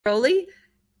Broly,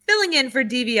 filling in for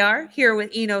DVR here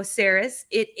with Eno Saris.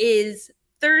 It is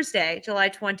Thursday, July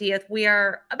 20th. We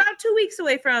are about 2 weeks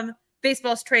away from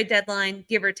baseball's trade deadline,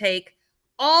 give or take.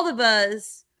 All the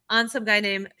buzz on some guy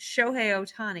named Shohei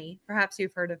Ohtani. Perhaps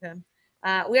you've heard of him.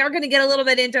 We are going to get a little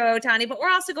bit into Ohtani, but we're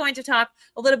also going to talk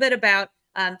a little bit about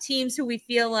teams who we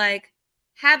feel like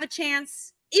have a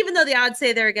chance, even though the odds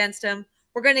say they're against them.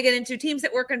 We're going to get into teams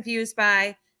that we're confused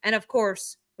by. And of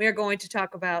course, we are going to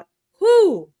talk about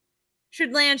who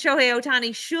should land Shohei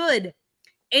Ohtani should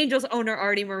Angels owner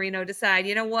Artie Moreno decide,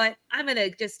 you know what, I'm going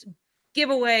to just give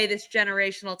away this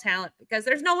generational talent because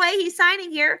there's no way he's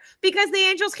signing here because the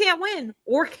Angels can't win.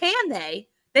 Or can they?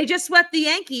 They just swept the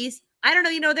Yankees. I don't know.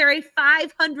 You know, they're a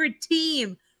 500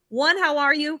 team. One, how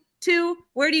are you? Two,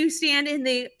 where do you stand in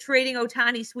the trading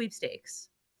Ohtani sweepstakes?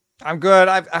 I'm good.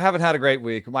 I haven't had a great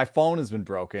week. My phone has been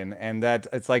broken, and that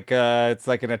it's like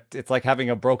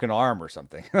having a broken arm or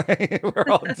something. We're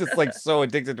all just like so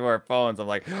addicted to our phones. I'm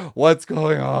like, what's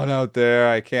going on out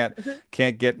there? I can't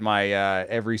get my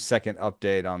every second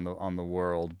update on the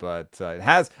world, but it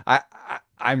has.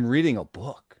 I'm reading a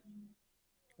book.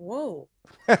 Whoa.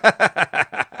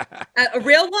 A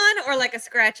real one or like a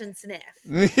scratch and sniff?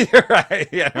 You're right.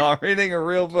 Yeah, no, I'm reading a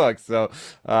real book. So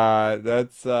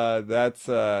that's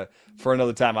for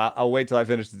another time. I'll wait till I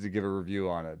finish to give a review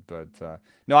on it. But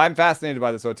no, I'm fascinated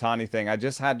by this Ohtani thing. I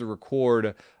just had to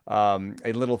record a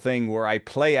little thing where I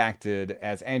play acted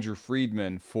as Andrew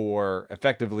Friedman for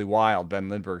Effectively Wild, Ben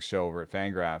Lindbergh's show over at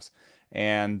Fangraphs.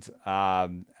 And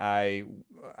I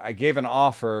gave an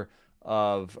offer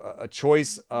of a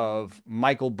choice of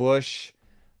Michael Bush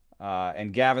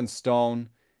and Gavin Stone,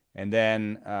 and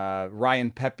then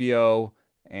Ryan Pepio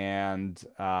and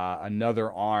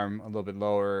another arm a little bit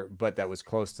lower, but that was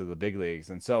close to the big leagues.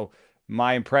 And so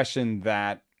my impression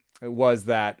that was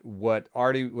that what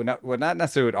Artie, not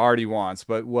necessarily what Artie wants,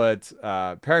 but what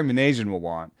Perry Minasian will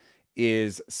want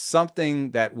is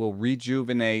something that will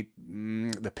rejuvenate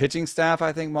the pitching staff,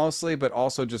 I think mostly, but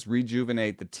also just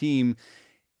rejuvenate the team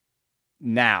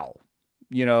now.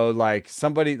 You know, like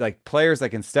somebody, like players that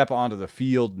can step onto the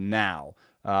field now,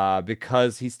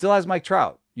 because he still has Mike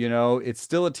Trout. You know, it's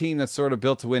still a team that's sort of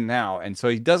built to win now. And so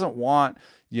he doesn't want,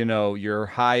 you know, your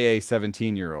high A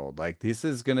 17-year-old. Like, this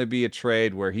is going to be a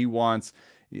trade where he wants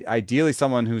ideally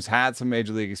someone who's had some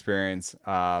major league experience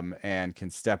and can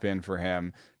step in for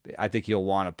him. I think he'll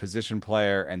want a position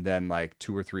player and then like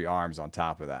 2 or 3 arms on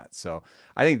top of that. So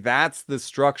I think that's the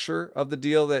structure of the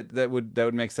deal that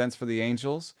would make sense for the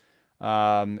Angels.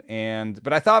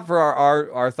 But I thought for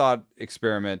our thought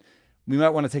experiment, we might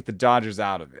want to take the Dodgers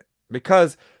out of it,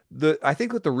 because I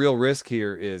think what the real risk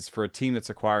here is for a team that's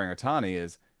acquiring Ohtani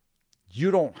is you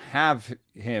don't have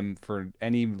him for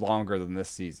any longer than this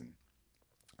season.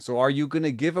 So are you going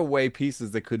to give away pieces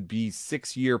that could be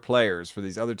 6-year players for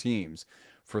these other teams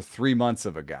for 3 months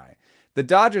of a guy? The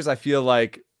Dodgers, I feel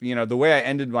like, you know, the way I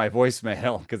ended my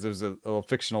voicemail, because it was a little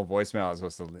fictional voicemail I was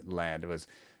supposed to land, it was,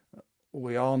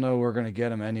 we all know we're going to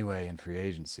get him anyway in free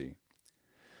agency.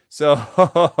 So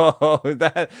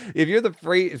that if you're the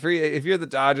if you're the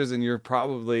Dodgers and you're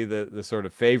probably the sort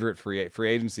of favorite free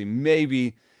agency,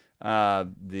 maybe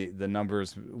the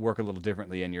numbers work a little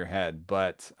differently in your head.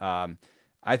 But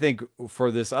I think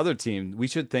for this other team, we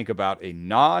should think about a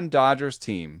non-Dodgers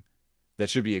team that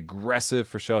should be aggressive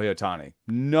for Shohei Ohtani,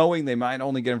 knowing they might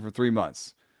only get him for 3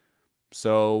 months.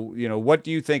 So, you know, what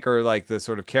do you think are like the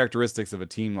sort of characteristics of a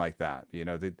team like that? You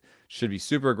know, they should be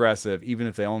super aggressive, even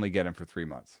if they only get him for 3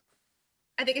 months.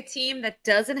 I think a team that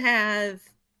doesn't have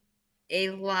a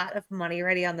lot of money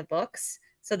ready on the books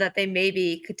so that they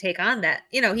maybe could take on that.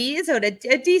 You know, he is owed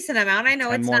a decent amount. I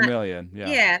know it's not million.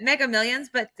 Yeah, mega millions,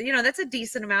 but you know, that's a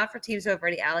decent amount for teams who have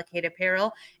already allocated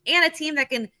payroll, and a team that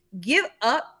can give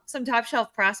up some top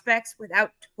shelf prospects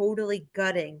without totally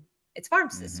gutting its farm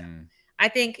system. Mm-hmm. I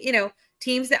think, you know,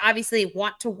 teams that obviously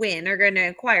want to win are going to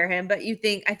acquire him, but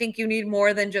I think you need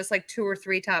more than just like 2 or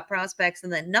 3 top prospects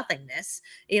and then nothingness,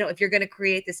 you know, if you're going to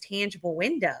create this tangible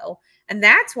window. And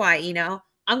that's why, you know,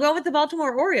 I'm going with the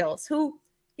Baltimore Orioles, who,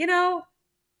 you know,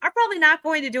 are probably not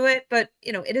going to do it, but,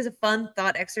 you know, it is a fun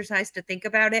thought exercise to think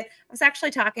about it. I was actually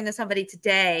talking to somebody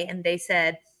today and they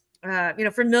said, you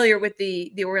know, familiar with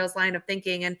the Orioles line of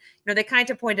thinking. And, you know, they kind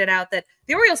of pointed out that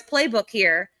the Orioles playbook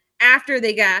here, after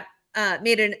they got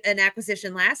made an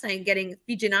acquisition last night, getting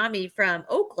Fujinami from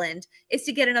Oakland, is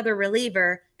to get another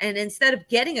reliever. And instead of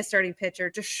getting a starting pitcher,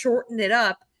 to shorten it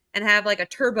up and have like a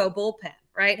turbo bullpen,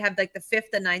 right? Have like the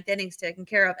 5th and 9th innings taken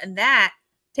care of. And that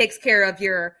takes care of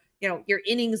your your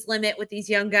innings limit with these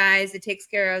young guys. It takes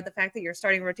care of the fact that your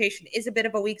starting rotation is a bit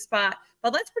of a weak spot.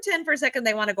 But let's pretend for a second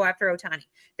they want to go after Ohtani.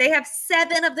 They have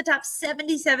 7 of the top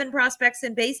 77 prospects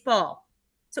in baseball.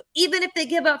 So even if they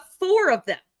give up 4 of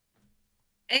them,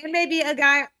 and maybe a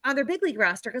guy on their big league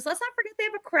roster, because let's not forget they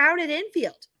have a crowded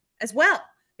infield as well.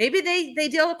 Maybe they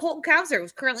deal with Colton Cowser,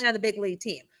 who's currently on the big league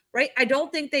team, right? I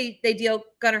don't think they deal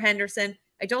Gunnar Henderson.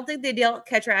 I don't think they deal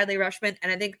catcher Adley Rutschman.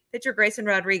 And I think pitcher Grayson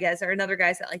Rodriguez are another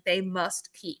guys that they must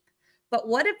keep. But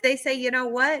what if they say, you know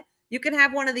what? You can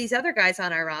have one of these other guys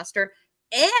on our roster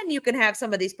and you can have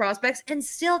some of these prospects. And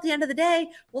still at the end of the day,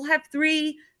 we'll have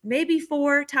 3, maybe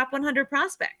 4 top 100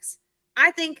 prospects. I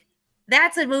think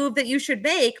that's a move that you should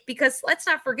make, because let's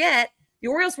not forget, the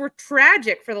Orioles were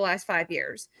tragic for the last 5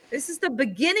 years. This is the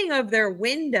beginning of their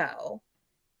window.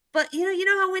 But you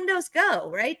know how windows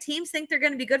go, right? Teams think they're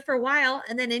going to be good for a while,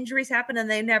 and then injuries happen and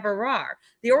they never are.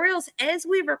 The Orioles, as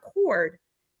we record,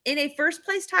 in a first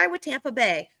place tie with Tampa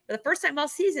Bay. For the first time all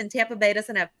season, Tampa Bay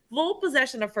doesn't have full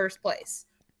possession of first place.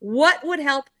 What would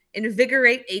help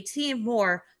invigorate a team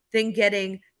more than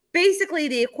getting basically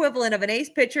the equivalent of an ace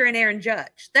pitcher and Aaron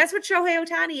Judge? That's what Shohei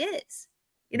Ohtani is.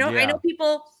 I know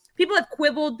people have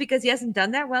quibbled because he hasn't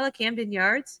done that well at Camden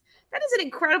Yards. That is an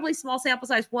incredibly small sample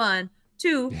size, 1.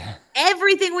 2,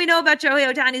 everything we know about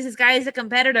Shohei Ohtani is this guy is a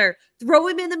competitor. Throw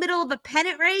him in the middle of a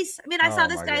pennant race. I mean, I saw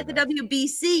this guy at the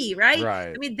WBC, right?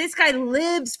 I mean, this guy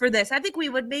lives for this. I think we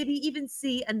would maybe even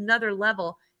see another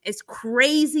level. As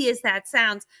crazy as that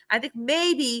sounds, I think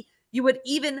maybe you would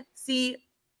even see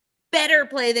better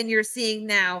play than you're seeing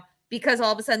now, because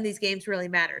all of a sudden these games really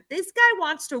matter. This guy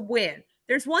wants to win.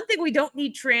 There's one thing we don't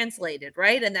need translated,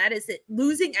 right? And that is that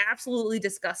losing absolutely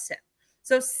disgusts him.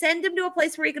 So send him to a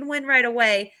place where he can win right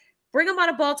away. Bring him on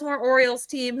a Baltimore Orioles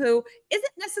team who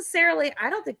isn't necessarily, I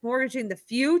don't think, mortgaging the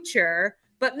future,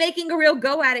 but making a real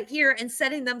go at it here and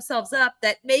setting themselves up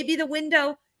that maybe the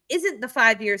window isn't the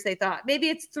 5 years they thought. Maybe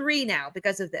it's 3 now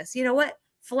because of this. You know what?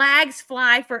 Flags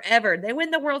fly forever. They win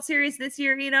the World Series this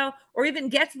year, or even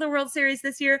get to the World Series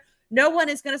this year. No one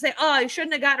is going to say, oh, you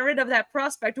shouldn't have gotten rid of that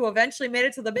prospect who eventually made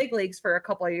it to the big leagues for a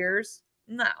couple of years.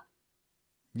 No.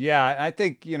 Yeah, I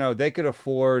think, they could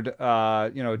afford,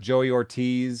 Joey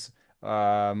Ortiz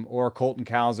or Colton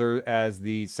Cowser as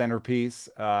the centerpiece.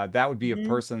 That would be a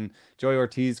person. Joey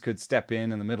Ortiz could step in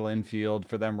the middle infield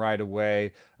for them right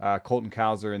away. Colton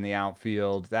Cowser in the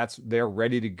outfield. They're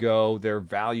ready to go. They're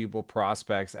valuable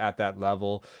prospects at that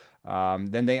level.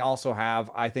 Then they also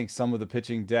have, I think, some of the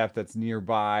pitching depth that's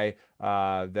nearby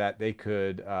that they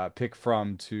could pick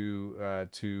from to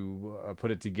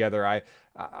put it together.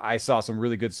 I saw some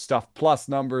really good stuff plus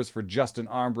numbers for Justin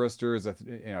Armbruster, as a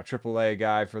AAA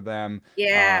guy for them.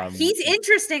 Yeah, he's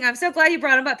interesting. I'm so glad you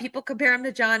brought him up. People compare him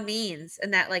to John Means,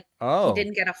 and that he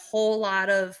didn't get a whole lot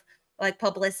of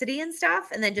publicity and stuff,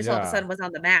 and then just all of a sudden was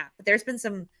on the map. But there's been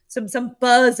some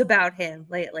buzz about him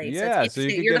lately. Yeah, so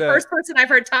you're the first person I've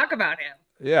heard talk about him.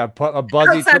 Yeah, a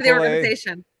buzzy outside of the AAA,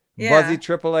 organization. Yeah. buzzy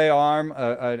AAA arm,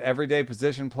 an everyday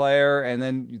position player, and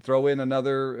then you throw in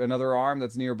another arm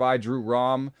that's nearby. Drew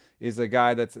Rom is a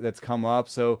guy that's come up.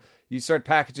 So you start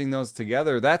packaging those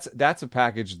together. That's a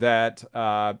package that,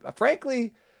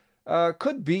 frankly,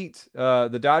 could beat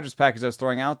the Dodgers package I was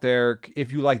throwing out there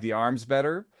if you like the arms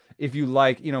better. If you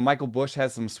like, Michael Busch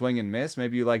has some swing and miss.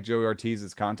 Maybe you like Joey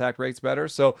Ortiz's contact rates better.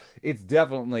 So it's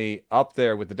definitely up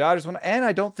there with the Dodgers one. And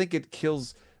I don't think it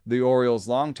kills the Orioles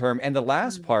long term. And the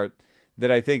last part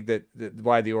that I think that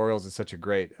why the Orioles is such a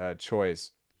great choice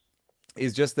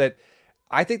is just that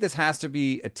I think this has to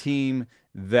be a team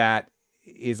that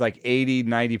is like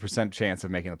 80-90% chance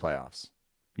of making the playoffs.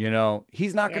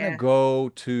 He's not going to go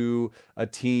to a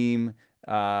team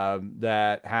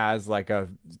that has like a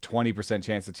 20%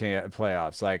 chance of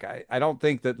playoffs. I don't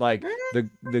think that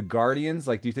the Guardians,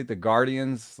 do you think the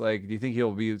Guardians, do you think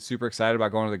he'll be super excited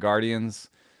about going to the Guardians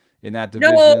in that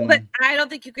division? No, but I don't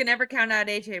think you can ever count out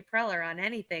AJ Preller on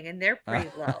anything, and they're pretty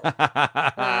low.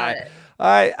 The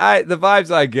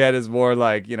vibes I get is more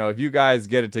if you guys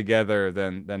get it together,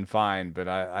 then fine. But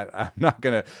I'm not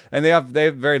gonna. And they have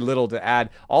very little to add.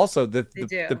 Also, the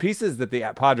pieces that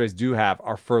the Padres do have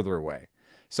are further away.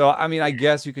 So I mean, I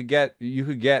guess you could get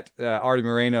Artie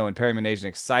Moreno and Perry Minasian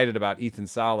excited about Ethan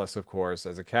Salas, of course,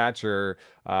 as a catcher,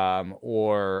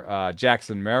 or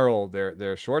Jackson Merrill,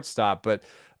 their shortstop. But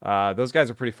those guys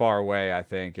are pretty far away, I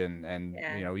think, and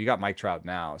you got Mike Trout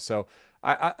now. So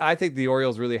I think the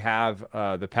Orioles really have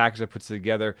the package that puts it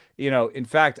together. In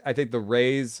fact, I think the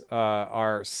Rays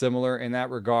are similar in that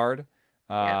regard.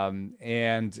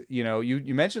 And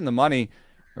you mentioned the money.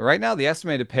 Right now, the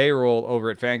estimated payroll over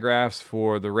at Fangraphs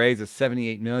for the Rays is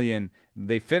 $78 million.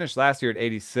 They finished last year at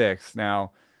 86.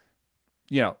 Now,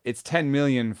 it's 10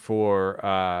 million for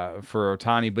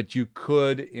Ohtani, but you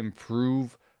could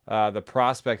improve the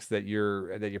prospects that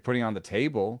you're putting on the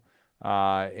table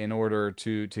in order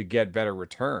to get better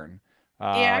return.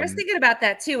 Yeah, I was Um, thinking about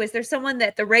that too. Is there someone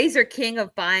that the Rays are king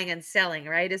of buying and selling,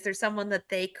 right? Is there someone that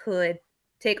they could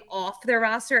take off their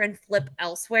roster and flip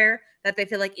elsewhere that they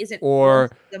feel like isn't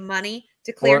worth or the money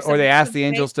to clear or some they ask some the space?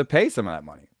 Angels to pay some of that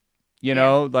money.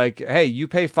 Yeah. Like, hey, you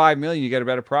pay 5 million, you get a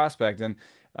better prospect. And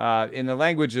in the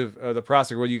language of the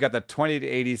prospect, well, you got that 20 to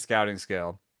 80 scouting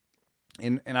scale.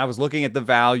 And I was looking at the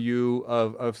value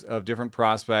of different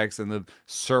prospects and the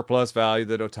surplus value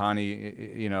that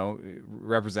Ohtani,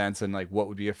 represents, and like what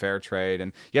would be a fair trade.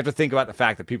 And you have to think about the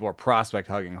fact that people are prospect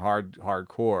hugging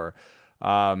hardcore.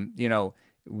 Um, you know,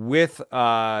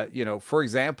 for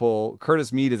example,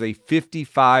 Curtis Mead is a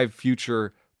 55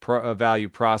 future value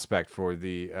prospect for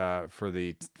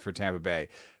Tampa Bay.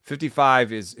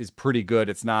 55 is pretty good.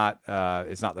 It's not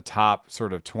the top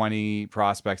sort of 20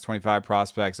 prospects, 25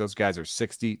 prospects. Those guys are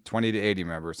 60, 20 to 80,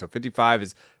 remember. So 55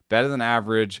 is better than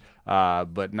average,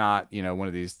 but not, one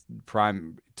of these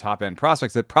prime top end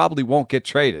prospects that probably won't get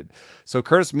traded. So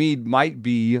Curtis Mead might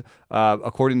be,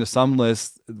 according to some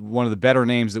lists, one of the better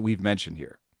names that we've mentioned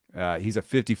here. He's a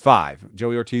 55.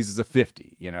 Joey Ortiz is a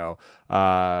 50.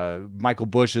 Michael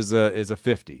Busch is a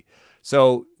 50.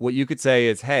 So what you could say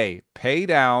is, hey, pay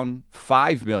down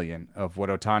 5 million of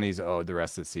what Ohtani's owed the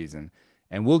rest of the season,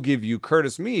 and we'll give you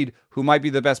Curtis Mead, who might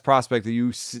be the best prospect that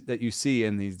you see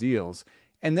in these deals.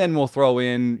 And then we'll throw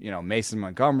in, Mason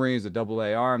Montgomery is a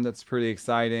double-A arm that's pretty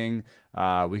exciting.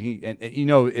 We can,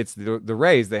 and it's the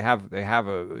Rays. They have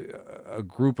a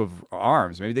group of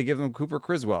arms. Maybe they give them Cooper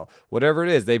Criswell, whatever it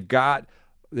is. They've got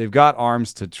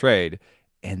arms to trade,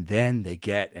 and then they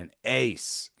get an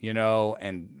ace.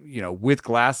 With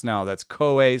Glass now, that's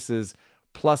co-aces.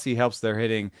 Plus he helps their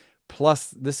hitting. Plus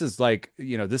this is like,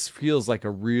 this feels like a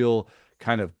real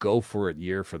kind of go for it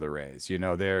year for the Rays.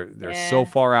 They're so Yeah.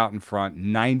 far out in front,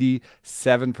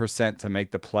 97% to make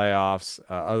the playoffs.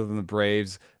 Other than the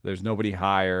Braves, there's nobody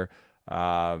higher.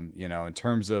 In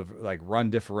terms of like run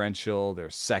differential,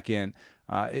 they're second.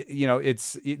 They've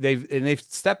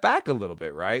stepped back a little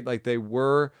bit, right? Like they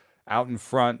were out in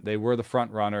front, they were the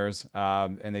front runners,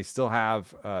 and they still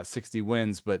have 60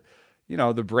 wins. But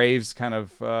the Braves kind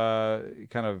of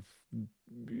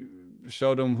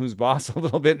showed them who's boss a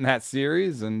little bit in that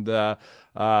series, and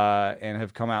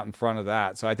have come out in front of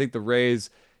that. So I think the Rays,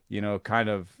 kind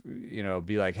of,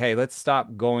 be like, hey, let's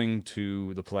stop going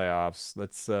to the playoffs.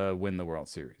 Let's win the World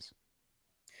Series.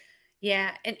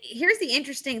 Yeah. And here's the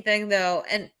interesting thing though.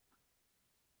 And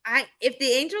if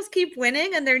the Angels keep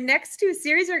winning and their next two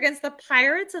series are against the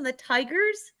Pirates and the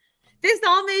Tigers, this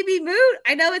all may be moot.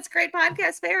 I know it's great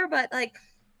podcast fare, but like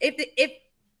if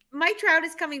Mike Trout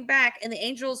is coming back and the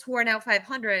Angels, who are now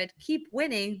 500, keep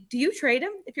winning, do you trade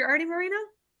him if you're Artie Moreno?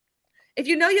 If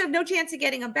you know you have no chance of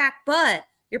getting him back, but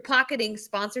you're pocketing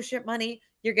sponsorship money,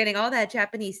 you're getting all that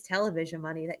Japanese television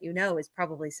money that is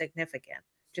probably significant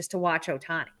just to watch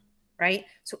Ohtani, right?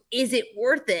 So is it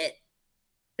worth it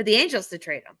for the Angels to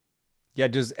trade him? Yeah,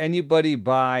 does anybody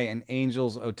buy an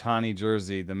Angels Ohtani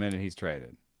jersey the minute he's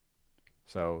traded?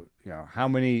 So, how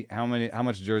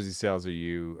much jersey sales are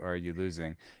you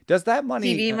losing? Does that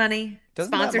money TV money,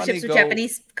 doesn't that money sponsorships with go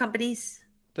Japanese companies.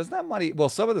 doesn't that money well,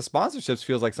 some of the sponsorships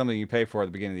feels like something you pay for at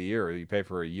the beginning of the year, or you pay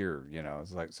for a year,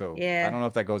 it's like, so I Yeah, don't know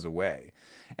if that goes away.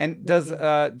 And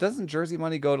maybe. doesn't jersey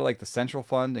money go to like the central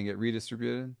fund and get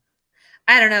redistributed?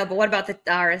 I don't know, but what about the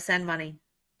RSN money?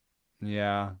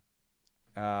 Yeah.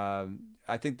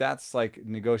 I think that's like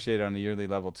negotiated on a yearly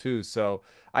level too. So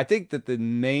I think that the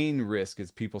main risk is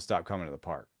people stop coming to the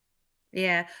park.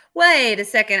 Yeah. Wait a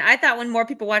second. I thought when more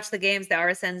people watch the games, the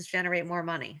RSNs generate more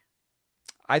money.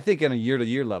 I think in a year to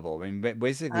year level. I mean,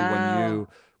 basically Oh.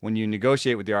 when you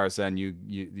negotiate with the RSN,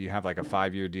 you have like a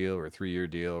 5-year deal or a 3-year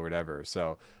deal or whatever.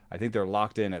 So I think they're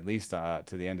locked in at least to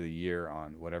the end of the year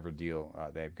on whatever deal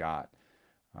they've got.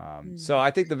 So Hmm.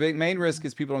 I think the main risk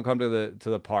is people don't come to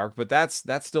the park, but that's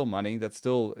still money. That's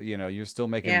still, you're still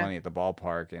making Yeah. money at the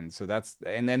ballpark, and so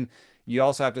and then you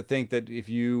also have to think that if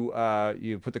you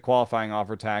put the qualifying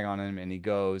offer tag on him and he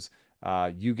goes,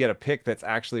 you get a pick that's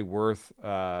actually worth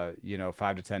 5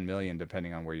 to 10 million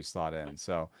depending on where you slot in.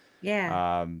 So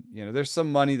Yeah. there's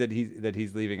some money that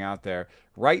he's leaving out there.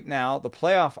 Right now, the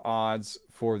playoff odds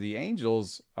for the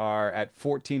Angels are at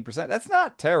 14%. That's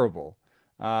not terrible.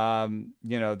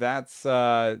 That's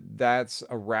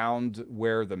around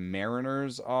where the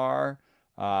Mariners are.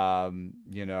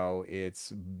 You know,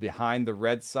 it's behind the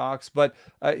Red Sox, but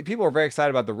people are very excited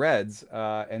about the Reds,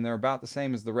 and they're about the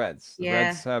same as the Reds. The Yeah.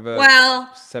 Reds have a Well,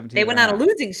 17 they and went a on a half.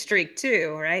 losing streak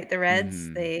too, right? The Reds,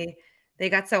 Mm-hmm. they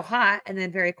got so hot and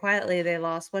then very quietly they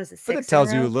lost, what is it, But that 6 in a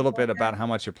tells you row, a little something like bit that? about how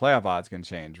much your playoff odds can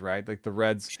change, right? Like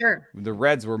Sure. the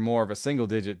Reds were more of a single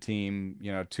digit team,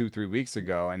 you know, 2, 3 weeks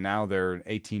ago, and now they're an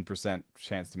 18%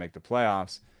 chance to make the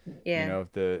playoffs. You Yeah. know,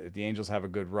 if the Angels have a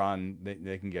good run,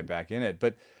 they can get back in it.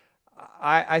 But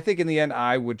I think in the end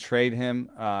I would trade him.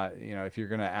 You know, if you're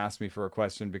going to ask me for a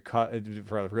question because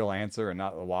for a real answer and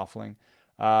not the waffling,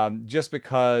 just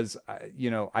because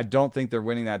you know I don't think they're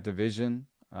winning that division.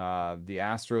 The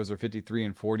Astros are 53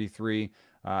 and 43,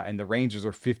 and the Rangers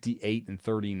are 58 and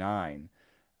 39.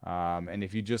 And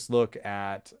if you just look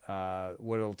at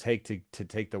what it'll take to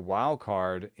take the wild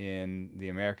card in the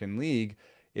American League,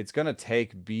 it's going to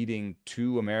take beating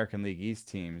 2 American League East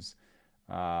teams.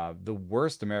 The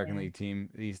worst American Yeah. League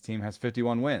East team has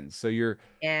 51 wins. So you're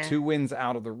Yeah. 2 wins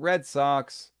out of the Red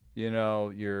Sox. You know,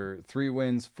 you're 3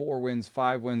 wins, 4 wins,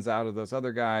 5 wins out of those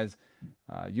other guys.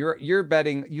 You're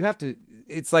betting. You have to.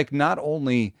 It's like not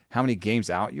only how many games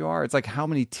out you are. It's like how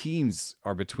many teams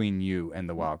are between you and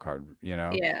the wild card. You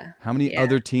know, Yeah. how many Yeah.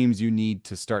 other teams you need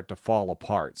to start to fall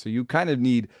apart. So you kind of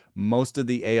need most of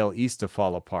the AL East to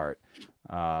fall apart.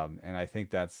 And I think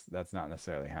that's not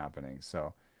necessarily happening.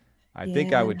 So I think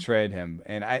I Yeah. would trade him.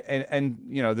 And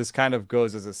you know this kind of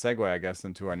goes as a segue, I guess,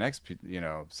 into our next you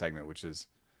know segment, which is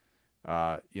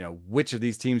you know, which of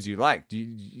these teams you like? Do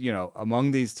you know,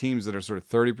 among these teams that are sort of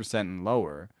 30% and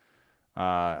lower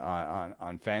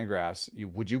on Fangraphs,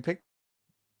 would you pick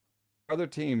other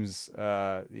teams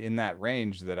in that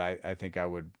range that I think I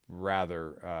would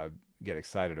rather get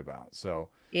excited about? So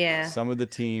Yeah. some of the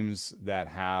teams that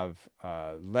have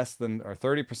less than or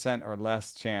 30% or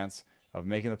less chance of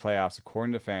making the playoffs,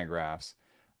 according to Fangraphs,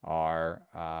 are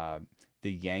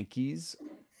the Yankees,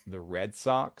 the Red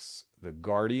Sox, the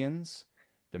Guardians,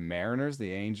 the Mariners,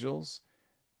 the Angels,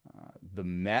 the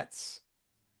Mets,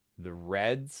 the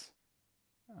Reds,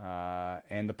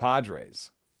 and the Padres.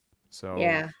 So,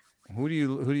 Yeah. who do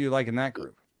you like in that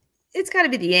group? It's got to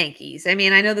be the Yankees. I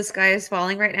mean, I know the sky is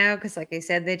falling right now because, like I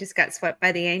said, they just got swept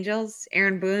by the Angels.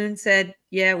 Aaron Boone said,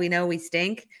 "Yeah, we know we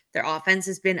stink. Their offense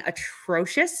has been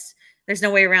atrocious. There's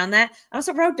no way around that."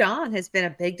 Also, Rodon has been a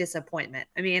big disappointment.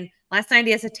 I mean, last night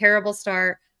he has a terrible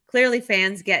start. Clearly,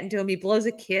 fans getting to him. He blows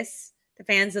a kiss to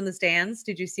fans in the stands.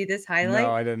 Did you see this No, highlight?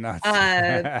 I did not see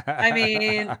I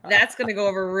mean, that. that's going to go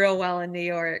over real well in New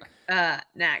York. Not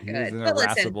He is good. an But listen,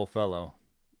 irascible fellow.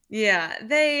 yeah,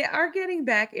 they are getting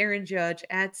back Aaron Judge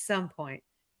at some point.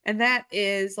 And that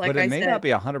is, But like it I may not said, be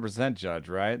 100% Judge,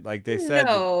 right? Like they said,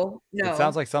 no, it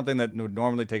sounds no. like something that would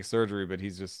normally take surgery, but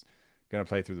he's just going to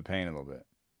play through the pain a little bit.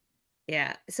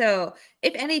 Yeah. So,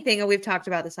 if anything, and we've talked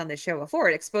about this on the show before,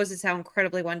 it exposes how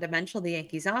incredibly one-dimensional the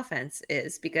Yankees offense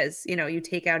is because, you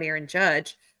take out Aaron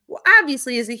Judge, who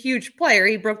obviously is a huge player.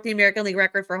 He broke the American League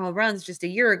record for home runs just a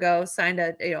year ago, signed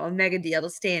a mega deal to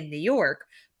stay in New York.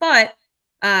 But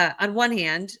on one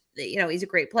hand, he's a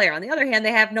great player. On the other hand,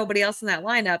 they have nobody else in that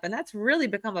lineup, and that's really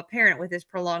become apparent with his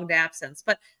prolonged absence.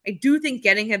 But I do think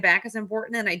getting him back is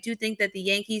important, and I do think that the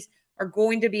Yankees are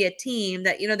going to be a team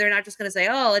that they're not just going to say,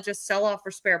 "Oh, let's just sell off for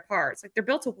spare parts." Like they're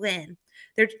built to win.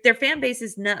 Their fan base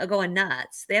is going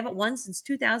nuts. They haven't won since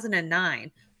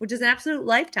 2009, which is an absolute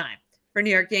lifetime for New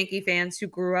York Yankee fans who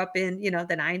grew up in the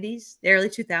 90s, the early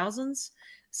 2000s.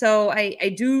 So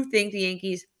I do think the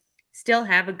Yankees still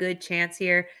have a good chance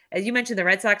here. As you mentioned, the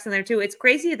Red Sox in there too. It's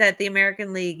crazy that the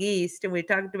American League East, and we've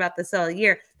talked about this all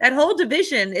year, that whole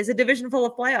division is a division full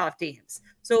of playoff teams.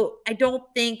 So I don't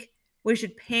think we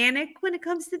should panic when it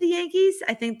comes to the Yankees.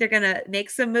 I think they're going to make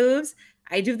some moves.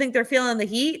 I do think they're feeling the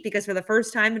heat because for the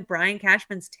first time in Brian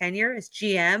Cashman's tenure as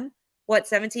GM,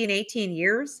 17, 18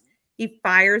 years, he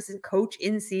fires a coach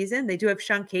in season. They do have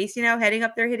Sean Casey now heading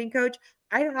up their hitting coach.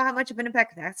 I don't know how much of an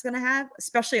impact that's going to have,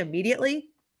 especially immediately.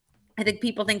 I think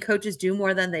people think coaches do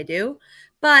more than they do,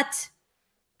 but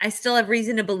I still have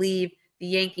reason to believe the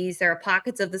Yankees, there are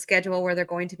pockets of the schedule where they're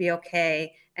going to be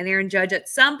okay. And Aaron Judge at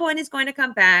some point is going to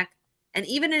come back. And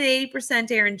even an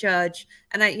 80% Aaron Judge,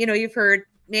 and you've heard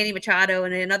Manny Machado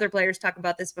and other players talk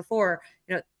about this before,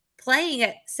 playing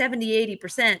at 70,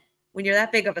 80% when you're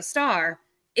that big of a star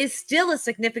is still a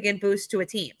significant boost to a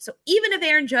team. So even if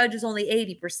Aaron Judge is only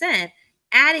 80%,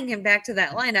 adding him back to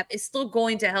that lineup is still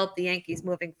going to help the Yankees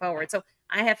moving forward. So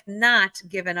I have not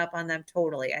given up on them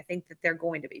totally. I think that they're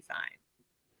going to be fine.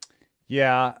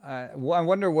 Yeah, well, I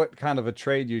wonder what kind of a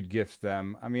trade you'd gift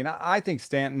them. I mean, I think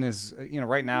Stanton is,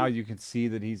 right now you can see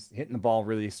that he's hitting the ball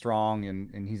really strong,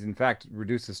 and he's in fact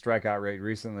reduced his strikeout rate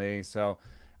recently. So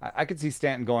I could see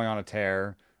Stanton going on a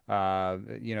tear.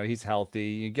 He's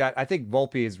healthy. I think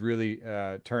Volpe has really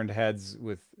turned heads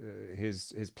with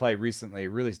his play recently.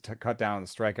 Really cut down the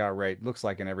strikeout rate. Looks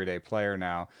like an everyday player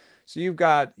now. So you've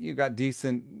got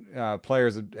decent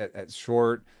players at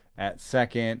short, at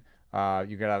second.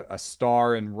 You got a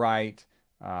star in right.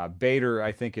 Bader,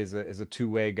 I think, is a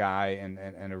two-way guy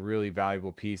and a really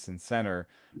valuable piece in center.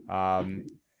 Um,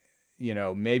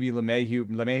 Maybe LeMahieu.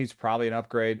 LeMahieu's probably an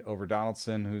upgrade over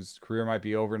Donaldson, whose career might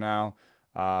be over now.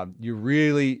 You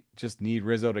really just need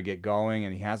Rizzo to get going,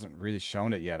 and he hasn't really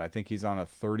shown it yet. I think he's on a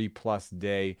 30-plus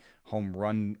day home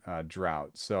run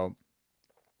drought. So,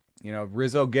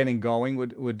 Rizzo getting going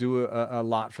would do a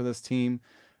lot for this team.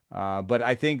 But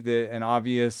I think that an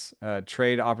obvious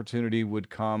trade opportunity would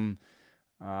come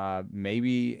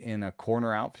maybe in a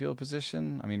corner outfield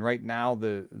position. I mean, right now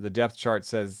the depth chart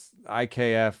says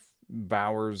IKF,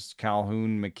 Bowers,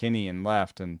 Calhoun, McKinney, and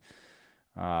left, and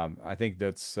I think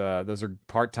those are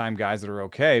part-time guys that are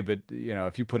okay. But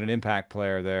if you put an impact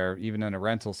player there, even in a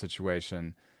rental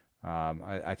situation,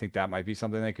 I think that might be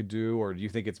something they could do. Or do you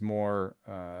think it's more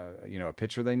a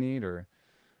pitcher they need, or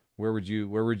where would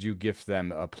you gift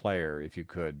them a player if you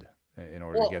could in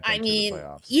order to Well, get I them to the mean,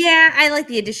 playoffs? yeah, I like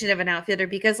the addition of an outfielder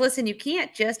because listen, you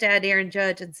can't just add Aaron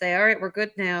Judge and say, all right, we're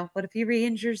good now. What if he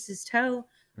re-injures his toe?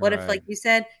 What if, Right. like you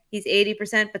said, he's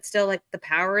 80%, but still like the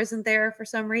power isn't there for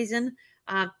some reason?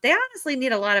 They honestly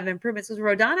need a lot of improvements because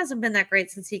Rodon hasn't been that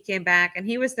great since he came back, and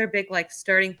he was their big like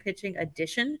starting pitching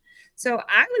addition. So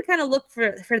I would kind of look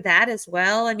for that as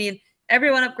well. I mean,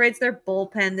 everyone upgrades their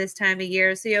bullpen this time of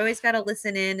year, so you always got to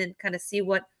listen in and kind of see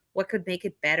what could make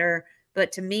it better.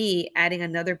 But to me, adding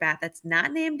another bat that's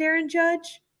not named Aaron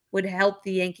Judge would help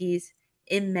the Yankees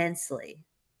immensely.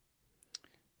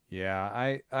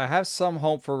 Yeah, I have some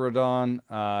hope for Rodon.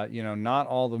 Not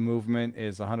all the movement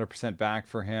is 100% back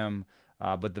for him,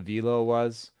 but the velo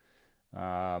was.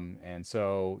 And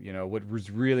so, what was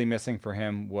really missing for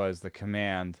him was the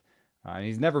command. And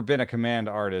he's never been a command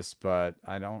artist, but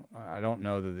I don't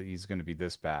know that he's going to be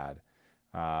this bad.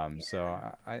 So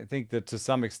I think that to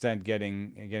some extent,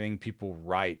 getting people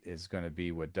right is going to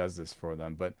be what does this for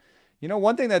them. But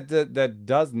one thing that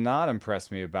does not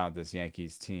impress me about this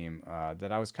Yankees team,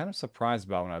 that I was kind of surprised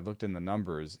about when I looked in the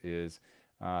numbers, is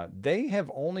they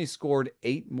have only scored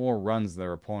 8 more runs than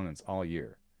their opponents all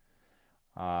year.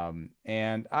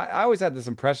 And I always had this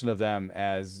impression of them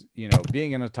as,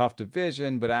 being in a tough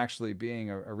division, but actually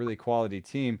being a really quality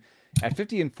team. At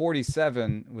 50 and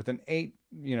 47 with an eight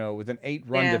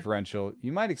run Yeah. differential,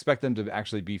 you might expect them to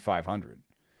actually be 500. Um,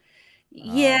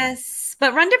 Yes,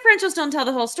 but run differentials don't tell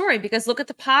the whole story because look at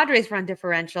the Padres run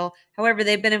differential. However,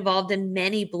 they've been involved in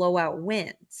many blowout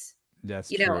wins. that's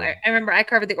I, true. I remember I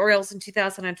covered the Orioles in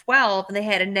 2012 and they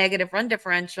had a negative run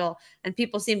differential. And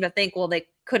people seem to think, well, they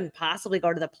couldn't possibly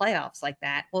go to the playoffs like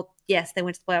that. Well, yes, they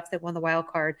went to the playoffs. They won the wild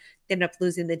card. They ended up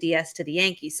losing the DS to the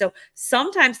Yankees. So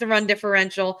sometimes the run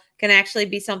differential can actually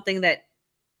be something that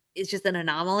is just an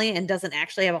anomaly and doesn't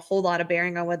actually have a whole lot of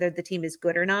bearing on whether the team is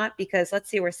good or not. Because let's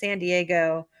see where San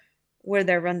Diego, where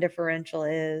their run differential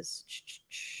is.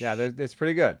 Yeah, it's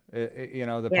pretty good. The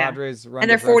Yeah. Padres run And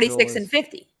they're differential 46 and is.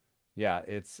 50. Yeah,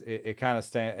 it kind of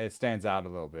stands out a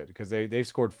little bit because they've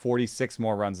scored 46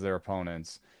 more runs than their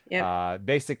opponents. Yep.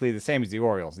 Basically the same as the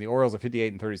Orioles. The Orioles are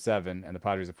 58 and 37, and the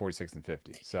Padres are 46 and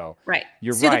 50. So Right.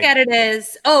 you're So you look right, at it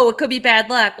as, oh, it could be bad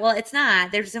luck. Well, it's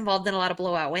not. They're just involved in a lot of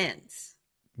blowout wins.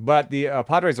 but the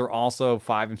Padres are also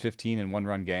 5 and 15 in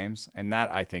one-run games, and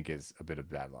that I think is a bit of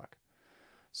bad luck.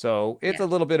 So it's Yeah. a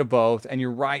little bit of both. And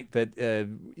you're right that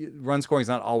run scoring is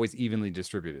not always evenly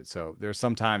distributed. So there's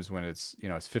some times when it's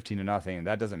 15-0, and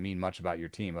that doesn't mean much about your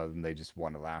team other than they just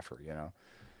won a laugher.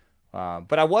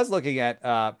 But I was looking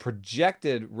at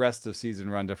projected rest of season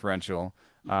run differential,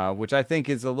 which I think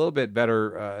is a little bit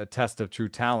better test of true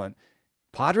talent.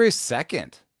 Padres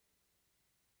second.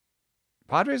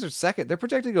 Padres are second. They're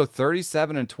projected to go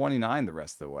 37 and 29 the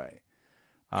rest of the way,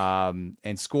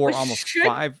 and score Which almost should.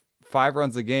 five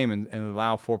runs a game and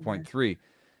allow 4.3.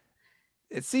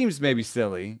 It seems maybe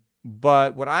silly,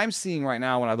 but what I'm seeing right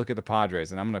now when I look at the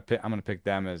Padres, and I'm gonna pick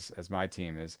them as my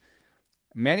team, is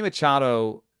Manny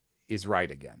Machado is right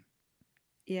again.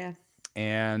 Yeah.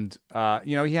 And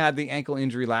he had the ankle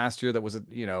injury last year that was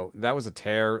a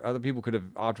tear. Other people could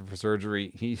have opted for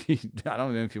surgery. I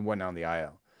don't know if he went on the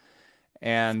IL.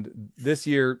 And this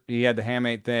year he had the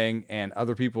hamate thing, and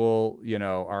other people,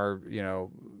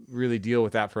 really deal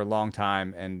with that for a long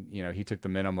time. And he took the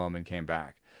minimum and came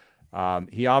back.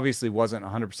 He obviously wasn't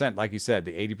 100%. Like you said,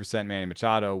 the 80% Manny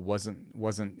Machado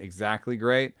wasn't exactly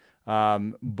great,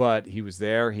 but he was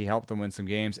there. He helped them win some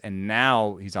games, and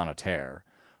now he's on a tear.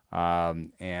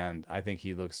 And I think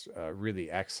he looks really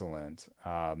excellent.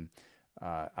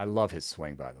 I love his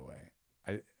swing, by the way.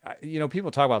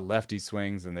 People talk about lefty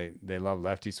swings and they love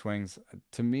lefty swings.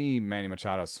 To me, Manny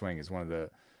Machado's swing is one of the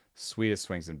sweetest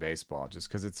swings in baseball, just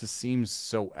because it just seems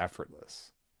so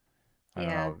effortless. I don't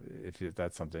Yeah. know if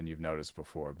that's something you've noticed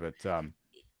before, but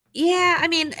Yeah, I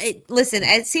mean, listen,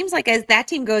 it seems like as that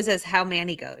team goes as how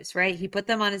Manny goes, right? He put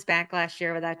them on his back last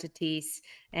year without Tatis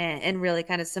and really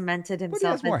kind of cemented he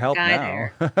himself has as more the help guy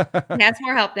now. there. He has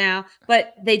more help now,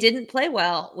 but they didn't play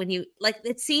well when you like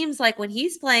it seems like when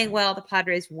he's playing well, the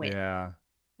Padres win. Yeah,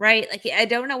 Right? Like, I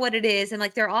don't know what it is, and,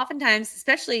 like, they're oftentimes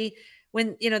especially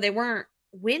when, they weren't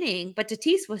winning, but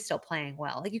Tatis was still playing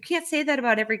well. Like, you can't say that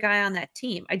about every guy on that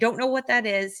team. I don't know what that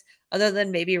is other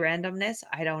than maybe randomness,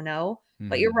 I don't know,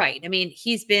 but you're hmm, right. I mean,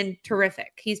 he's been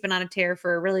terrific. He's been on a tear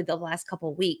for really the last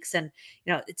couple of weeks, and,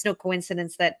 it's no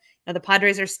coincidence that, the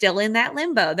Padres are still in that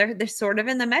limbo. They're sort of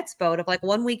in the Mets boat of, like,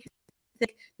 1 week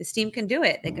think this team can do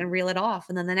it. They can reel it off.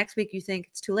 And then the next week you think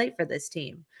it's too late for this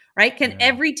team, right? Can yeah,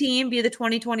 every team be the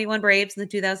 2021 Braves and the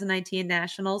 2019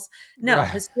 Nationals? No, right.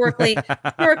 historically,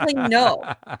 no.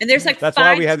 And there's like That's why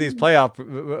five we have these teams,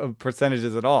 playoff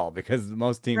percentages at all, because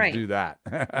most teams right? do that.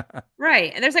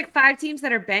 Right. And there's like 5 teams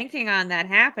that are banking on that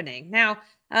happening. Now,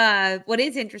 what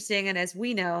is interesting, and as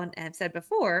we know and have said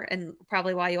before, and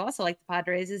probably why you also like the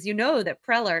Padres, is that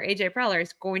AJ Preller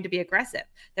is going to be aggressive.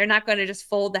 They're not going to just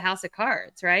fold the house of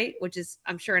cards, right? Which is,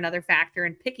 I'm sure, another factor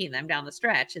in picking them down the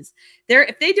stretch. Is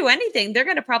if they do anything, they're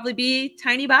going to probably be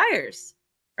tiny buyers,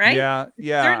 right? Yeah, It's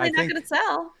yeah. certainly not going to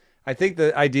sell. I think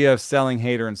the idea of selling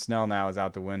Hader and Snell now is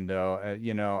out the window.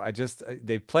 I just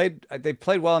they played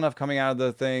well enough coming out of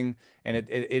the thing, and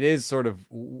it is sort of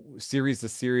series to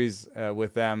series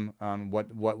with them on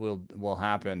what will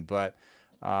happen. But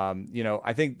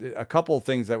I think a couple of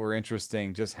things that were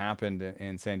interesting just happened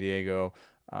in San Diego.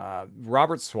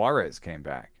 Robert Suarez came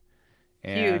back.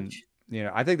 And, Huge.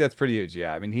 I think that's pretty huge.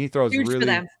 Yeah. I mean, he throws Huge for really,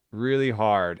 them. really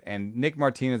hard. And Nick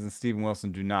Martinez and Steven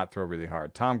Wilson do not throw really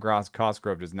hard. Tom Gross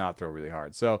Cosgrove does not throw really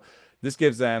hard. So this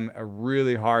gives them a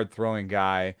really hard throwing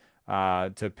guy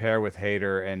to pair with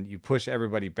Hader. And you push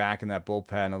everybody back in that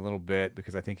bullpen a little bit,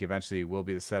 because I think eventually he will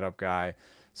be the setup guy.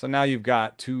 So now you've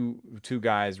got two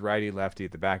guys, righty lefty,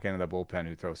 at the back end of the bullpen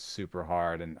who throw super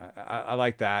hard, and I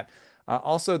like that.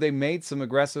 Also, they made some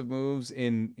aggressive moves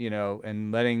in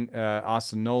letting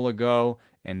Austin Nola go,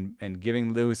 and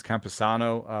giving Luis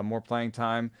Campusano more playing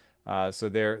time. So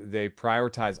they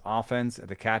prioritize offense at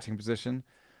the catching position.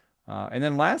 And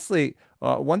then lastly,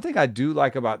 one thing I do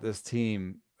like about this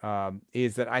team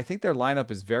is that I think their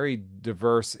lineup is very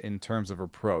diverse in terms of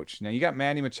approach. Now you got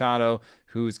Manny Machado,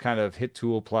 who's kind of hit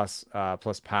tool plus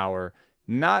power,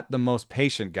 not the most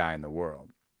patient guy in the world.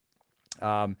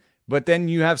 Um, but then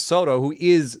you have Soto, who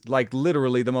is like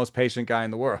literally the most patient guy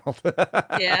in the world.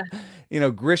 Yeah.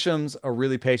 Grisham's a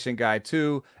really patient guy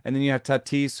too. And then you have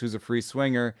Tatis, who's a free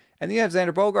swinger. And then you have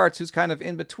Xander Bogaerts, who's kind of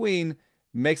in between,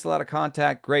 makes a lot of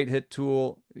contact, great hit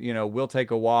tool, will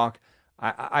take a walk.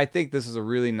 I think this is a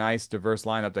really nice, diverse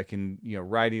lineup that can,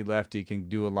 righty, lefty, can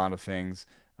do a lot of things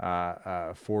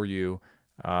for you.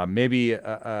 Maybe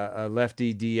a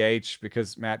lefty DH,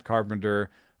 because Matt Carpenter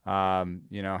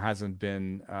hasn't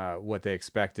been what they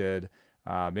expected.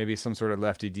 Maybe some sort of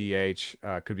lefty DH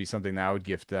could be something that I would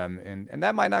gift them, and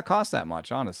that might not cost that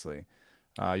much, honestly.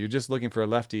 You're just looking for a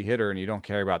lefty hitter, and you don't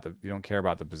care about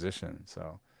the position.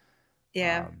 So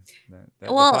Yeah.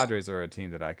 the Well, Padres are a team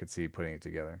that I could see putting it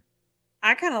together.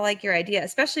 I kind of like your idea,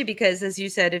 especially because, as you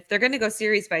said, if they're going to go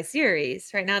series by series,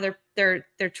 right now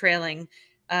they're trailing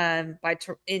by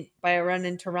a run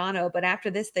in Toronto, but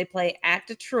after this they play at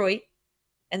Detroit,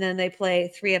 and then they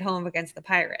play 3 at home against the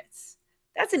Pirates.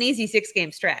 That's an easy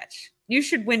 6-game stretch. You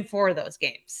should win 4 of those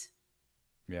games.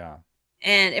 Yeah.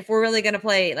 And if we're really going to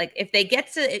play, like if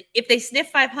they sniff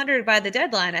 500 by the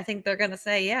deadline, I think they're going to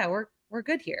say, yeah, we're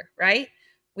good here, right?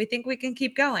 We think we can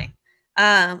keep going.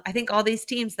 I think all these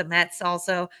teams, the Mets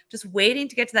also, just waiting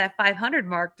to get to that 500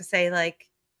 mark to say, like,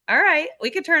 all right, we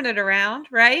could turn it around,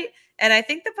 right? And I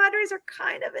think the Padres are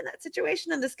kind of in that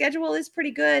situation, and the schedule is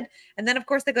pretty good. And then, of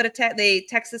course, they go to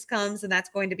Texas comes, and that's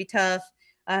going to be tough.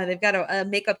 They've got a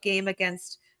makeup game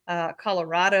against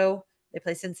Colorado. They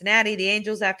play Cincinnati, the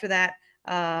Angels after that.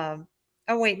 Oh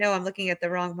wait, no, I'm looking at the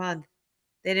wrong month.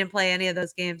 They didn't play any of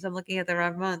those games. I'm looking at the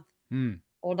wrong month. Hmm.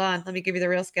 Hold on, let me give you the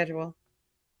real schedule.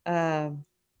 Um,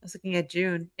 was looking at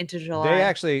June into They July.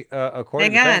 actually,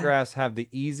 according Hang to on. Fangraphs, have the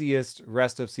easiest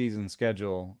rest of season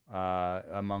schedule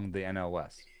among the NL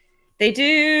West. They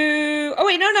do. Oh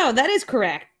wait, no, that is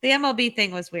correct. The MLB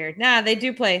thing was weird. Nah, they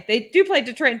do play. They do play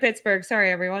Detroit and Pittsburgh.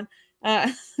 Sorry, everyone.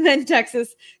 Then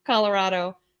Texas,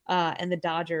 Colorado, and the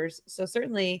Dodgers. So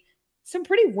certainly some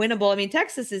pretty winnable. I mean,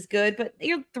 Texas is good, but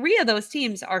three of those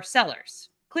teams are sellers,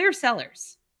 clear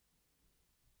sellers.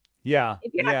 Yeah,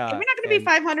 If yeah, you're not going to be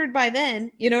 500 by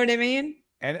then, you know what I mean?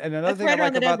 and another That's thing I right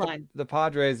around like the about deadline. the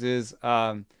Padres is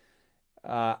uh,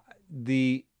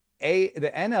 the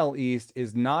the NL East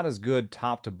is not as good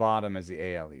top to bottom as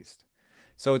the AL East.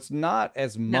 So it's not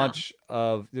as No, much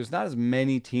of there's not as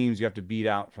many teams you have to beat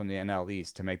out from the NL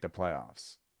East to make the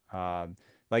playoffs.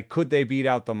 Like could they beat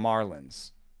out the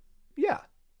Marlins? Yeah,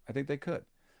 I think they could.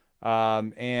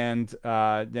 And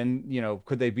then,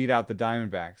 could they beat out the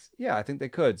Diamondbacks? Yeah, I think they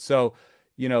could. So,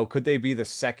 could they be the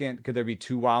second? Could there be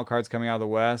two wild cards coming out of the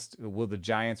West? Will the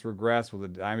Giants regress? Will the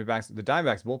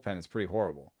Diamondbacks bullpen is pretty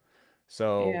horrible.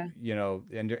 So, yeah,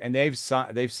 and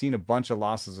they've seen a bunch of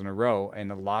losses in a row,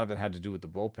 and a lot of it had to do with the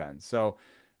bullpen. So,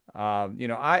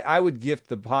 I would gift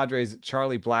the Padres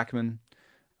Charlie Blackmon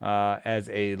as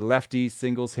a lefty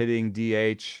singles hitting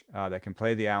DH that can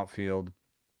play the outfield.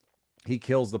 He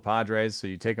kills the Padres, so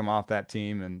you take him off that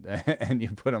team and and you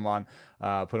put him on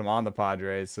the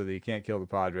Padres so that he can't kill the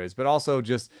Padres. But also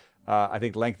just I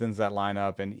think lengthens that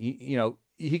lineup, and he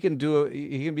can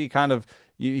he can be kind of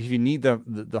if you need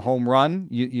the home run,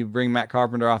 you bring Matt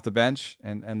Carpenter off the bench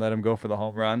and let him go for the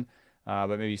home run.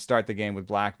 But maybe start the game with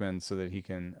Blackmon so that he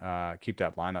can keep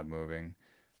that lineup moving.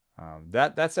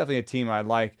 That's definitely a team I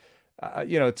like.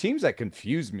 Teams that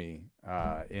confuse me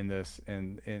in this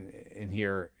in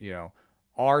here,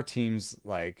 are teams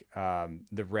like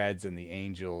the Reds and the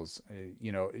Angels.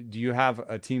 Do you have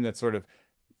a team that sort of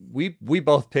we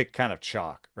both picked kind of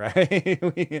chalk, right?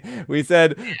 we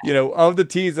said, of the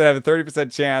teams that have a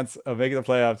 30% chance of making the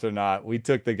playoffs or not, we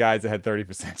took the guys that had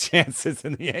 30% chances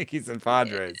in the Yankees and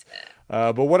Padres.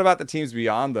 But what about the teams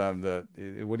beyond them?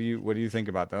 What do you think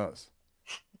about those?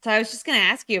 so I was just going to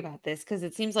ask you about this because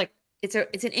it seems like it's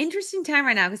an interesting time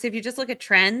right now. Because if you just look at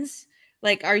trends,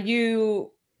 like, are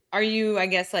you I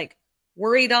guess like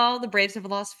worried all the Braves have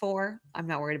lost 4? I'm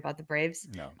not worried about the Braves.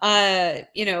 No.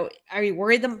 Are you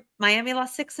worried the Miami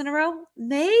lost 6 in a row?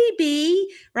 Maybe,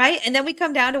 right? And then we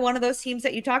come down to one of those teams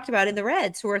that you talked about in the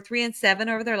Reds, who are 3-7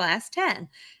 over their last 10.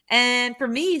 And for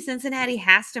me, Cincinnati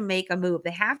has to make a move.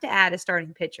 They have to add a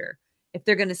starting pitcher if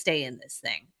they're going to stay in this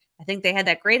thing. I think they had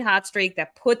that great hot streak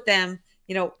that put them,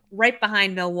 right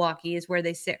behind Milwaukee is where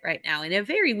they sit right now in a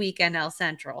very weak NL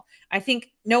Central. I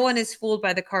think no one is fooled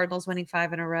by the Cardinals winning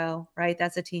 5 in a row, right?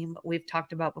 That's a team we've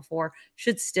talked about before,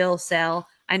 should still sell.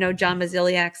 I know John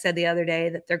Maziliak said the other day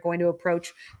that they're going to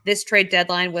approach this trade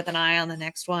deadline with an eye on the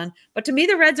next one. But to me,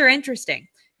 the Reds are interesting.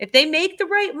 If they make the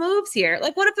right moves here,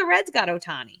 like what if the Reds got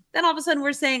Ohtani? Then all of a sudden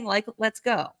we're saying, like, let's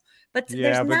go. But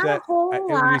there's not a whole it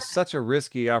lot. would be such a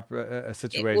risky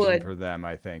situation for them,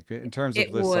 I think, in terms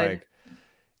of this, like,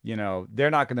 they're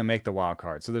not going to make the wild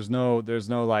card. So there's no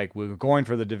like we're going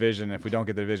for the division. If we don't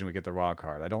get the division, we get the wild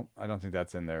card. I don't think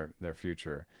that's in their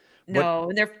future. No,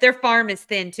 and their farm is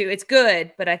thin too. It's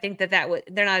good, but I think that would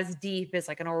they're not as deep as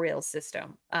like an Orioles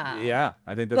system. Yeah,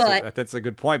 I think that's a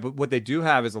good point. But what they do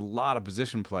have is a lot of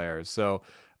position players. So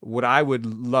what I would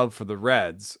love for the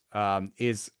Reds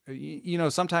is,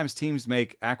 sometimes teams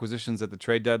make acquisitions at the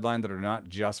trade deadline that are not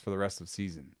just for the rest of the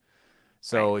season.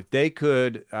 So if they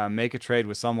could make a trade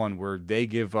with someone where they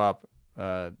give up,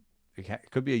 it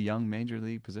could be a young major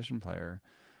league position player.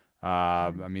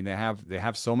 I mean, they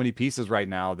have so many pieces right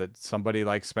now that somebody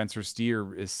like Spencer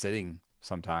Steer is sitting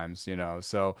sometimes,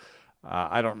 So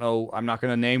I don't know. I'm not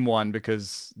going to name one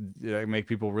because it make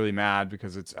people really mad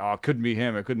because it couldn't be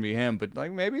him. It couldn't be him. But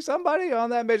like maybe somebody on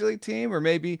that major league team, or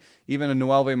maybe even a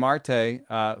Noelvi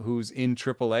Marte who's in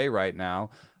AAA right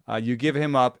now. You give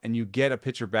him up and you get a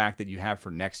pitcher back that you have for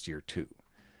next year too.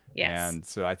 Yes. And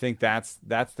so I think that's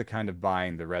the kind of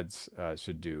buying the Reds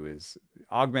should do, is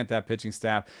augment that pitching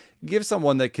staff, give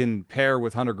someone that can pair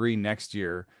with Hunter Green next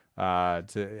year at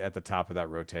the top of that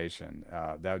rotation.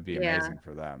 That would be amazing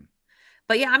for them.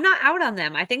 But yeah, I'm not out on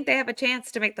them. I think they have a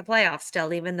chance to make the playoffs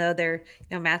still, even though they're,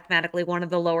 mathematically one of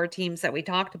the lower teams that we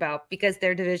talked about because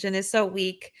their division is so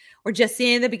weak. We're just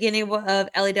seeing the beginning of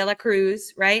Ellie De La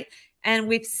Cruz, right? And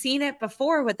we've seen it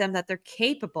before with them that they're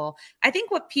capable. I think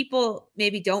what people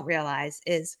maybe don't realize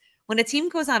is when a team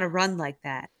goes on a run like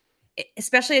that,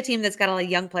 especially a team that's got a lot of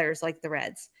young players like the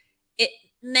Reds,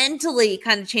 mentally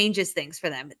kind of changes things for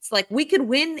them. It's like we could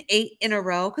win 8 in a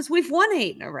row because we've won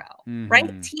 8 in a row, right?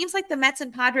 Mm-hmm. Teams like the Mets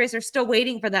and Padres are still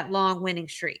waiting for that long winning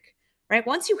streak, right?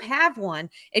 Once you have one,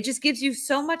 it just gives you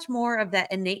so much more of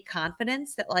that innate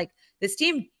confidence that, like, this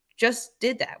team just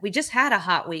did that. We just had a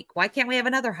hot week. Why can't we have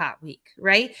another hot week,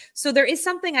 right? So there is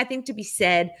something I think to be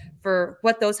said for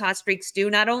what those hot streaks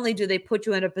do. Not only do they put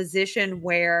you in a position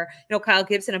where, Kyle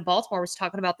Gibson in Baltimore was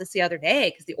talking about this the other day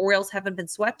because the Orioles haven't been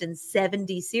swept in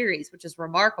 70 series, which is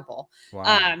remarkable.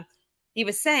 Wow. He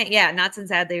was saying, yeah, not since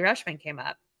Adley Rushman came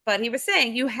up. But he was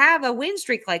saying you have a win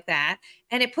streak like that,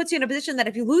 and it puts you in a position that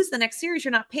if you lose the next series,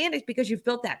 you're not panicked because you've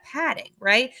built that padding,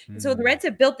 right? And so the Mm-hmm. Reds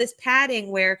have built this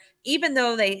padding where even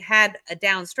though they had a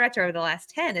down stretch over the last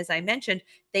 10, as I mentioned,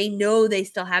 they know they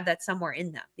still have that somewhere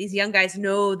in them. These young guys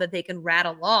know that they can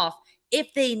rattle off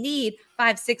if they need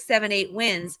 5, 6, 7, 8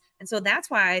 wins. And so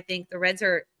that's why I think the Reds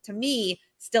are, to me,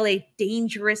 still a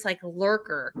dangerous like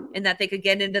lurker in that they could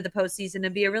get into the postseason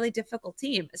and be a really difficult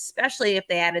team, especially if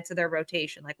they added to their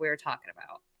rotation like we were talking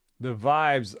about. The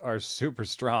vibes are super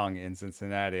strong in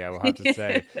Cincinnati, I will have to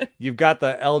say. You've got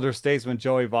the elder statesman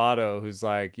Joey Votto, who's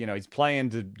like, he's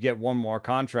playing to get one more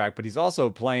contract, but he's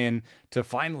also playing to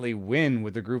finally win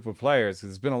with a group of players. 'Cause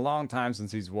it's been a long time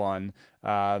since he's won.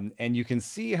 And you can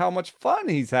see how much fun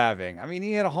he's having. I mean,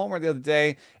 he had a homer the other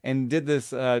day and did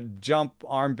this jump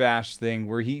arm bash thing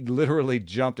where he literally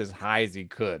jumped as high as he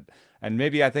could. And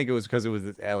maybe I think it was because it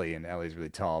was Ellie, and Ellie's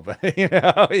really tall, but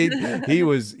he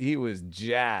was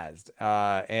jazzed.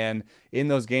 And in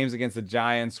those games against the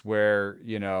Giants, where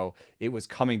it was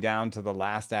coming down to the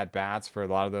last at bats for a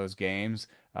lot of those games,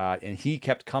 and he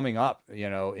kept coming up,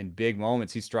 in big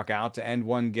moments. He struck out to end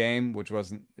one game, which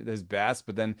wasn't his best,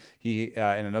 but then he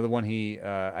in another one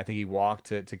I think he walked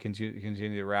to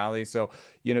continue the rally. So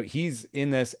he's in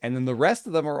this, and then the rest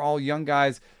of them are all young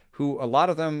guys who a lot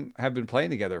of them have been playing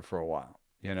together for a while,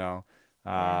 Yeah.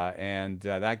 and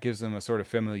that gives them a sort of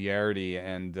familiarity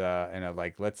and a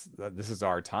like, this is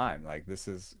our time. Like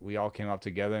we all came up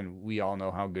together and we all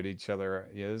know how good each other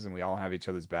is and we all have each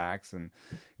other's backs. And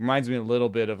it reminds me a little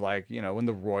bit of like, when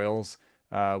the Royals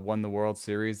won the World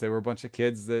Series, they were a bunch of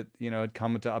kids that, had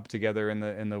come up together in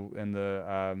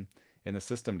the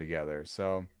system together.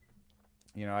 So,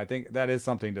 I think that is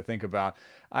something to think about.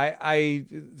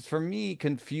 For me,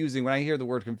 confusing, when I hear the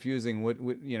word confusing,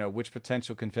 which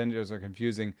potential contenders are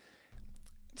confusing,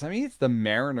 to me, it's the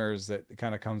Mariners that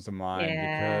kind of comes to mind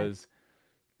Yeah. because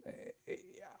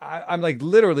I'm like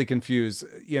literally confused.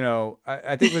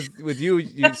 I think with you,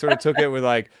 you sort of took it with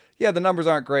like, yeah, the numbers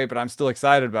aren't great, but I'm still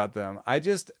excited about them. I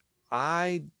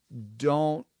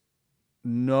don't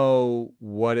know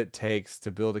what it takes to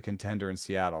build a contender in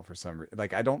Seattle for some reason.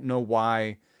 Like, I don't know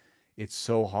why it's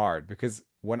so hard because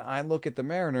when I look at the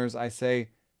Mariners, I say,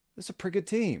 this is a pretty good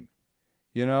team,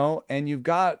 and you've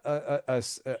got a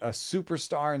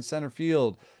superstar in center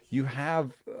field. You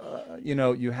have,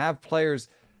 you have players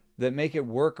that make it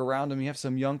work around them. You have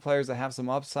some young players that have some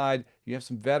upside. You have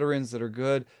some veterans that are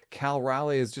good. Cal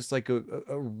Raleigh is just like a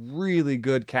really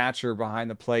good catcher behind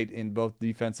the plate in both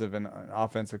defensive and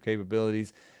offensive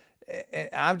capabilities.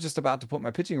 I'm just about to put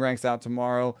my pitching ranks out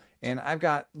tomorrow, and I've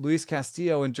got Luis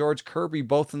Castillo and George Kirby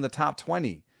both in the top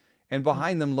 20. And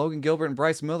behind them, Logan Gilbert and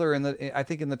Bryce Miller I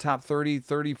think in the top 30,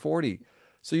 40.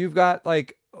 So you've got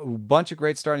like a bunch of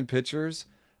great starting pitchers.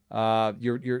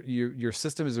 Your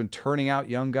system has been turning out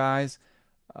young guys.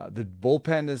 The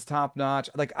bullpen is top notch.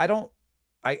 Like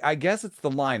I guess it's the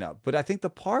lineup, but I think the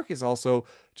park is also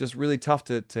just really tough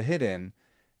to hit in.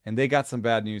 And they got some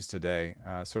bad news today,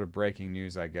 sort of breaking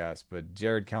news, I guess. But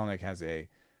Jared Kelenic has a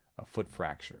foot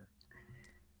fracture,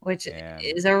 Which and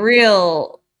is a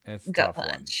real it's a gut tough one.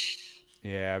 punch.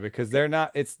 Yeah, because they're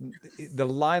not. It's the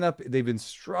lineup. They've been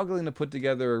struggling to put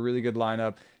together a really good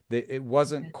lineup. It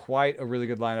wasn't quite a really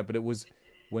good lineup, but it was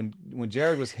when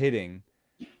Jared was hitting,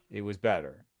 it was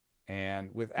better.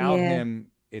 And without Yeah. him,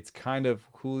 it's kind of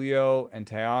Julio and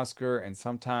Teoscar, and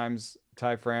sometimes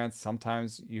Ty France,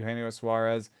 sometimes Eugenio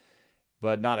Suarez,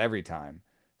 but not every time.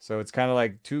 So it's kind of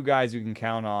like two guys you can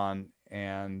count on,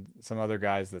 and some other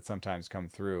guys that sometimes come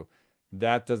through.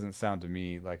 That doesn't sound to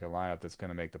me like a lineup that's going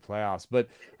to make the playoffs. But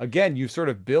again, you've sort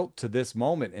of built to this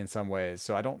moment in some ways.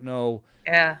 So I don't know.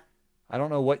 Yeah. I don't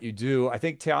know what you do. I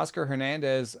think Teoscar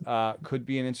Hernandez could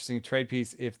be an interesting trade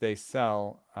piece if they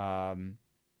sell.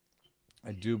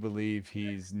 I do believe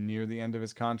he's near the end of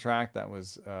his contract. That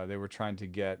was they were trying to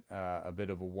get a bit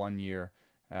of a 1 year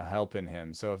help in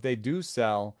him. So if they do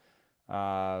sell,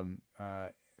 um, uh,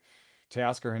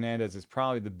 Teoscar Hernandez is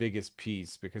probably the biggest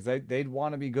piece because they'd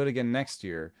want to be good again next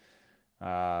year.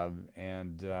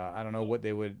 And I don't know what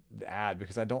they would add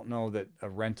because I don't know that a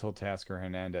rental Tasker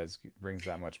Hernandez brings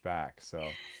that much back. So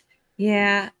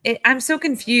Yeah, I'm so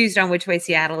confused on which way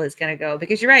Seattle is going to go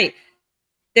because you're right.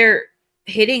 Their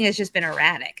hitting has just been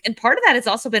erratic. And part of that has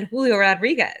also been Julio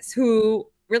Rodriguez, who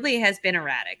really has been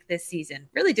erratic this season,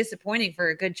 really disappointing for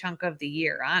a good chunk of the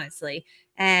year, honestly.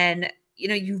 And,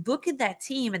 you look at that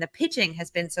team and the pitching has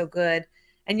been so good.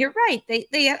 And you're right.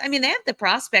 I mean, they have the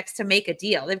prospects to make a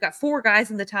deal. They've got 4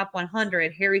 guys in the top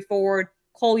 100, Harry Ford,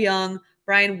 Cole Young,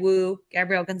 Brian Wu,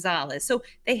 Gabriel Gonzalez. So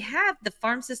they have the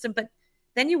farm system, but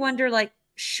then you wonder, like,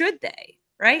 should they?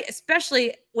 Right?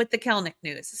 Especially with the Kelnick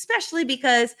news, especially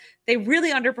because they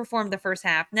really underperformed the first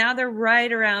half. Now they're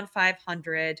right around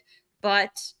 500,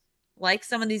 but like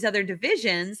some of these other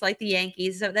divisions, like the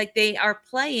Yankees, like they are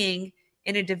playing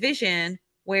in a division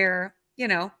where,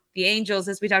 the Angels,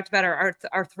 as we talked about,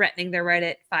 are threatening. They're right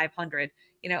at 500.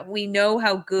 We know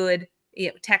how good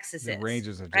Texas the is,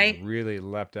 Rangers have just right? really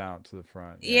leapt out to the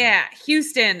front. Yeah. Yeah,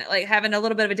 Houston, like having a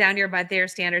little bit of a down year by their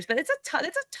standards, but it's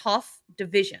a tough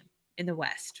division in the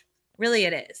West. Really,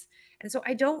 it is. And so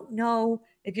I don't know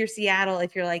if you're Seattle,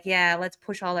 if you're like, yeah, let's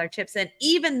push all our chips in,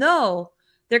 even though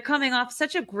they're coming off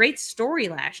such a great story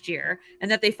last year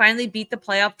and that they finally beat the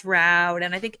playoff drought.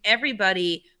 And I think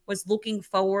everybody was looking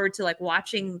forward to like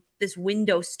watching this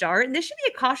window start. And this should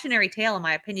be a cautionary tale, in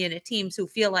my opinion, to teams who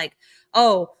feel like,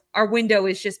 oh, our window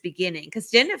is just beginning. Because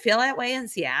didn't it feel that way in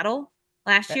Seattle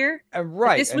last year? Like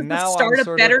Right. this was And the now I'm start of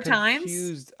sort of better times.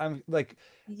 confused. I'm like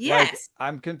Yes.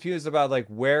 I'm confused about like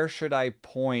where should I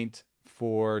point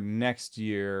for next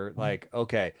year? Like,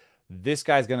 okay, this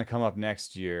guy's going to come up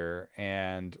next year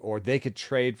and or they could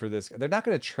trade for this. They're not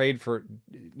going to trade for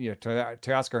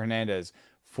Teoscar Hernandez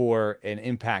for an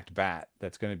impact bat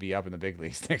that's going to be up in the big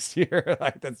leagues next year.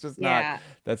 Like Yeah.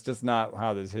 that's just not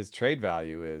how his trade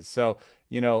value is. So,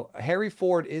 Harry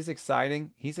Ford is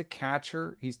exciting. He's a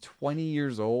catcher. He's 20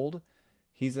 years old.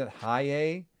 He's at high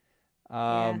A.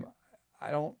 Yeah. I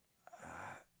don't.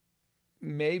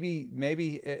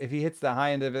 Maybe if he hits the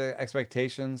high end of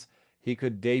expectations, he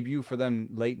could debut for them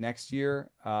late next year.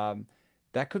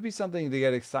 That could be something to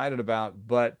get excited about.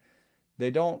 But they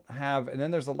don't have. And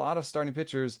then there's a lot of starting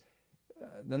pitchers.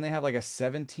 Then they have like a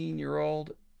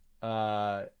 17-year-old,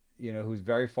 who's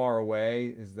very far away.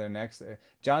 Is their next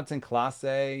Jonathan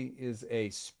Clase is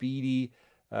a speedy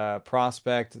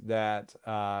prospect that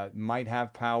might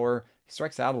have power. He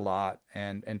strikes out a lot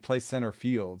and plays center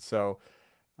field. So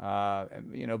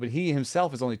but he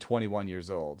himself is only 21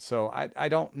 years old. So I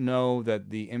don't know that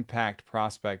the impact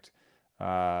prospect,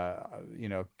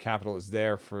 capital is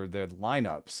there for their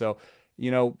lineup. So,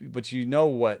 but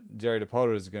what Jerry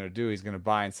DePoto is going to do. He's going to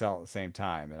buy and sell at the same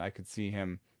time. And I could see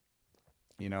him,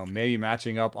 maybe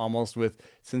matching up almost with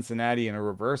Cincinnati in a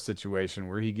reverse situation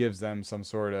where he gives them some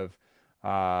sort of,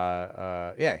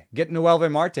 get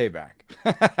Noelvi Marte back.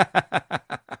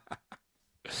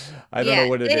 I don't know Yeah.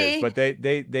 what it is, but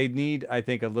they need, I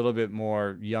think, a little bit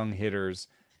more young hitters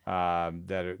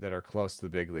that are close to the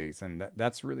big leagues, and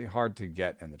that's really hard to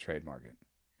get in the trade market.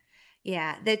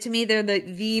 Yeah. To me, they're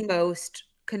the most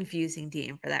confusing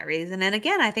team for that reason. And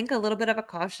again, I think a little bit of a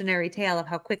cautionary tale of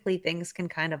how quickly things can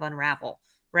kind of unravel,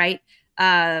 right?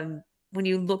 When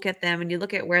you look at them and you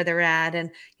look at where they're at,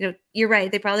 and you're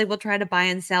right, they probably will try to buy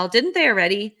and sell. Didn't they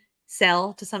already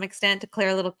sell to some extent to clear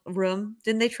a little room?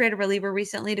 Didn't they trade a reliever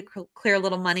recently to clear a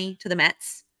little money to the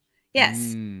Mets?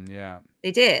 Yes, Yeah.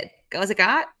 they did. Was it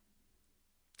got?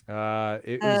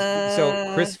 It was so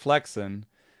Uh, Chris Flexen,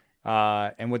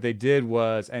 and what they did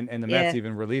was, and the Mets yeah,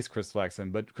 even released Chris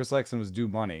Flexen, but Chris Flexen was due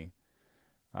money.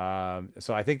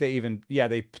 So I think they even, yeah,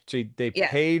 they yeah,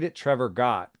 paid Trevor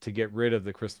Gott to get rid of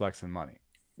the Chris Flexen money.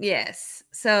 yes.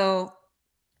 So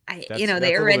they That's a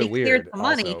little already bit cleared weird. the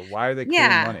money. Also, why are they clearing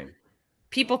Yeah, money?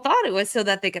 people thought it was so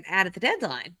that they could add at the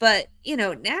deadline. But,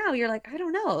 now you're like, I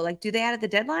don't know. Like, do they add at the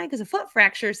deadline? Because a foot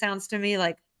fracture sounds to me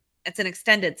like it's an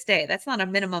extended stay. That's not a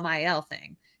minimum IL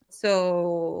thing.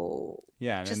 So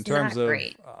Yeah, and in just terms not of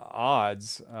great.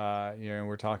 odds,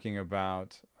 we're talking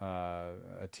about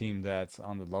a team that's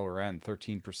on the lower end,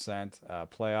 13%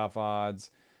 playoff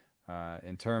odds.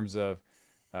 In terms of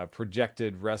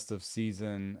projected rest of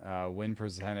season win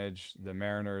percentage, the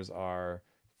Mariners are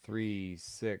 3,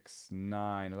 6,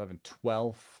 9, 11,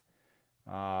 12th.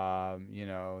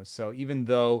 So even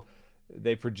though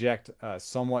they project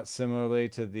somewhat similarly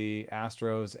to the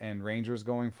Astros and Rangers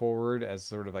going forward as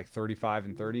sort of like 35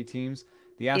 and 30 teams,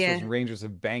 the Astros Yeah. and Rangers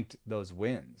have banked those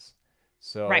wins.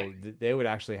 Right. So they would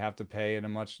actually have to play at a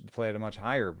much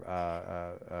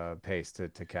higher pace to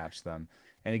catch them.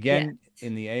 And Yeah. again,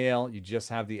 in the AL, you just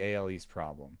have the AL East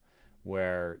problem,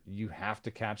 where you have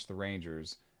to catch the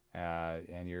Rangers,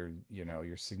 and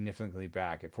you're significantly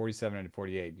back at 47 and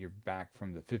 48. You're back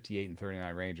from the 58 and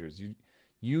 39 Rangers.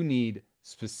 You need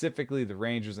specifically the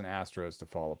Rangers and Astros to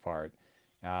fall apart.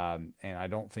 And I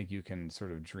don't think you can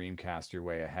sort of dreamcast your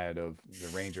way ahead of the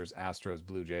Rangers, Astros,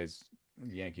 Blue Jays,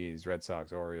 Yankees, Red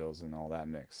Sox, Orioles, and all that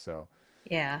mix. So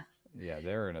Yeah. yeah,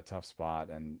 they're in a tough spot.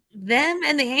 And Them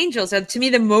and the Angels are, to me,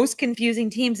 the most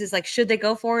confusing teams. Is like, should they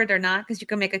go for it or not? Because you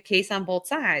can make a case on both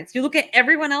sides. You look at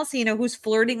everyone else, who's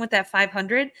flirting with that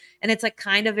 500, and it's like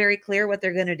kind of very clear what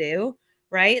they're going to do,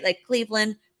 right? Like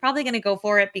Cleveland probably going to go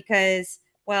for it because,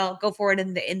 well, go for it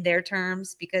in their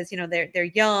terms because they're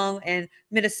young, and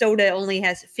Minnesota only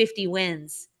has 50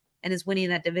 wins and is winning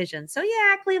that division. So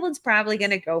yeah, Cleveland's probably going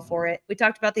to go for it. We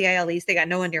talked about the AL East; they got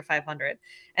no one near 500,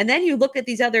 and then you look at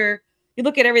you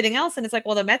look at everything else, and it's like,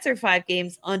 well, the Mets are 5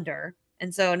 games under,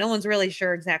 and so no one's really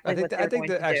sure exactly what they're going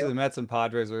to do. Actually the Mets and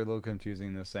Padres are a little confusing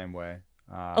in the same way.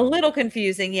 A little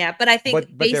confusing, yeah. But I think but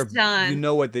they're based on you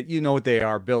know what they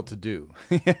are built to do.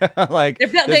 Like they're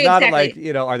built, it's not exactly.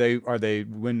 like are they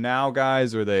win now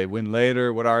guys or they win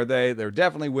later? What are they? They're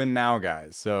definitely win now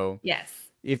guys. So Yes.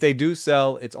 if they do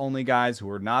sell, it's only guys who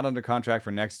are not under contract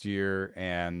for next year,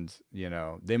 and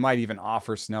they might even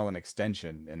offer Snell an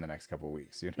extension in the next couple of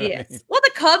weeks. You know what I mean? Yes. Well,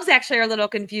 the Cubs actually are a little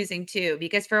confusing too,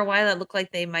 because for a while it looked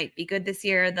like they might be good this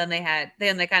year. Then they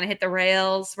kind of hit the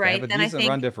rails, They have right? a Then I decent think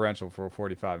run differential for a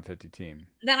 45 and 50 team.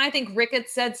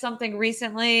 Ricketts said something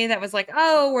recently that was like,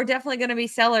 "Oh, we're definitely going to be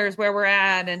sellers where we're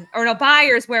at, or no,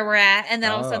 buyers where we're at." And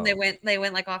then all of a sudden Oh. they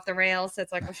went like off the rails. So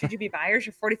it's like, well, should you be buyers?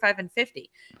 You're 45 and 50.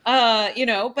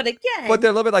 But again, But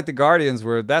they're a little bit like the Guardians,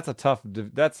 where that's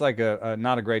like a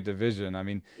not a great division. I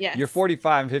mean, you're yes.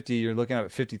 45 and 50, you're looking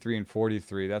at 53 and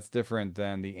 43. That's different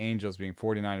than the Angels being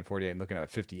 49 and 48 and looking at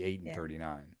 58 and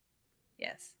 39.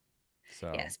 Yes.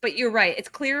 So Yes, but you're right. It's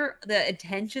clear the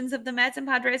intentions of the Mets and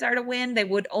Padres are to win. They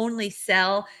would only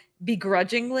sell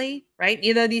begrudgingly, right?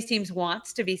 Neither of these teams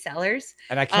wants to be sellers.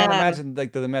 And I can't imagine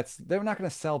like the Mets. They're not going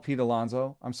to sell Pete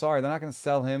Alonso. I'm sorry, they're not going to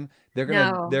sell him.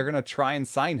 No. They're gonna try and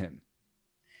sign him.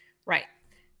 Right.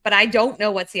 But I don't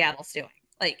know what Seattle's doing.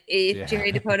 Like, if Yeah.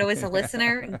 Jerry Dipoto is a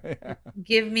listener, Yeah.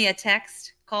 give me a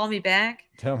text, call me back.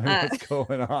 Tell me what's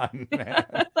going on, man.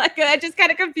 Like, I'm just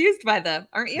kind of confused by them,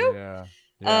 aren't you? Yeah.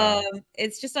 Yeah.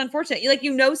 It's just unfortunate.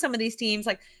 Some of these teams,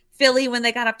 like Philly, when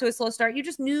they got up to a slow start, you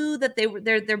just knew that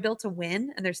they're built to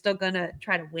win, and they're still gonna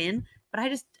try to win. But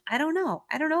I don't know.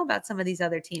 I don't know about some of these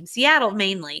other teams. Seattle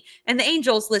mainly, and the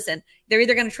Angels. Listen, they're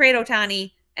either gonna trade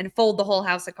Ohtani and fold the whole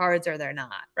house of cards, or they're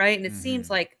not, right? And it seems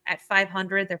like at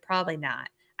 500, they're probably not.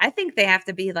 I think they have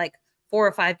to be like 4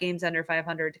 or 5 games under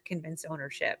 500 to convince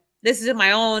ownership. This is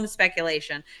my own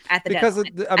speculation at the Because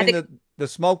deadline. the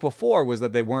smoke before was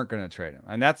that they weren't going to trade him,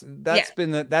 and that's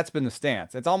been the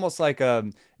stance. It's almost like a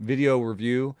video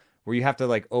review where you have to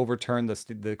like overturn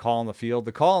the call on the field.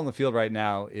 The call on the field right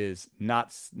now is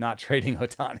not trading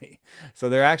Ohtani. So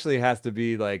there actually has to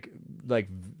be like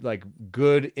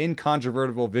good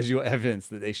incontrovertible visual evidence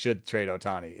that they should trade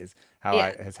Ohtani. Is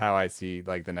how I see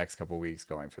like the next couple weeks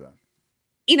going for them.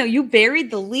 You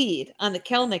buried the lead on the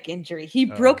Kelnick injury. He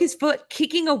broke his foot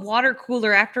kicking a water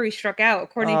cooler after he struck out,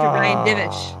 according to Ryan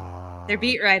Divish, their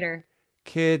beat writer.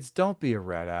 Kids, don't be a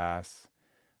red ass.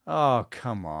 Oh,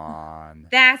 come on.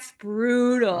 That's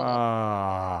brutal.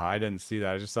 I didn't see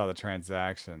that. I just saw the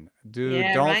transaction. Dude,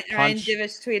 Yeah, don't Ryan punch.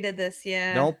 Divish tweeted this,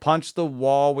 yeah. Don't punch the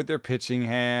wall with your pitching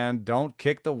hand. Don't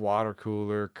kick the water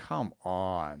cooler. Come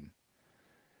on.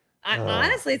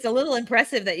 Honestly, it's a little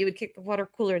impressive that you would kick the water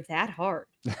cooler that hard.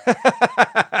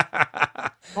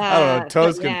 I don't know.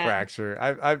 Toes can fracture.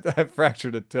 I've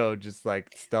fractured a toe just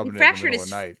like stubbing it in the middle of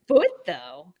the night. Foot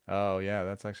though. Oh yeah,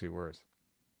 that's actually worse.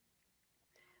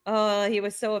 Oh, he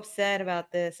was so upset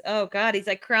about this. Oh God, he's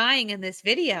like crying in this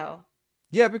video.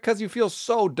 Yeah, because you feel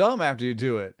so dumb after you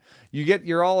do it.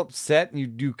 You're all upset and you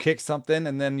do kick something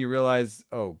and then you realize,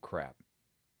 oh crap.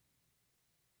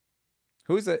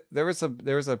 Who's it? There was a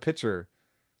pitcher.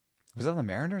 Was that the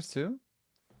Mariners too?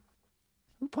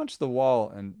 Who punched the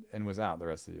wall and was out the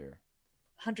rest of the year?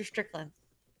 Hunter Strickland.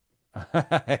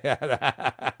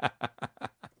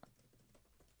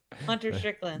 Hunter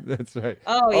Strickland. That's right.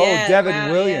 Oh yeah.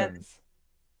 Devin Williams.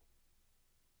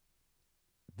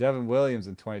 Yeah. Devin Williams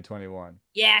in 2021.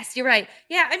 Yes, you're right.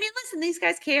 Yeah, I mean, listen, these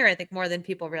guys care, I think, more than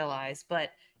people realize.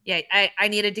 But yeah, I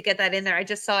needed to get that in there. I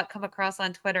just saw it come across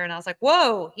on Twitter, and I was like,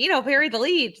 "Whoa, buried the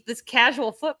lead. This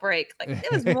casual foot break. Like,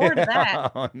 it was more to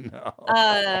that." Oh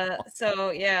no. So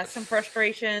yeah, some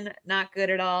frustration. Not good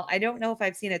at all. I don't know if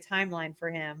I've seen a timeline for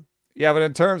him. Yeah, but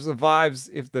in terms of vibes,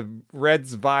 if the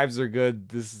Reds' vibes are good,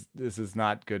 this is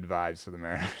not good vibes for the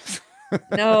Mariners.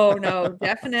 No,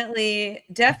 definitely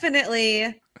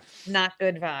not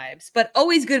good vibes, but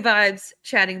always good vibes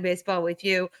chatting baseball with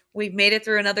you. We've made it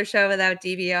through another show without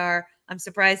DVR. I'm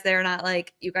surprised they're not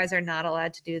like, you guys are not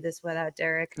allowed to do this without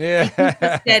Derek. Yeah. He keeps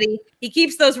us steady. He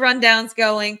keeps those rundowns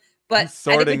going, but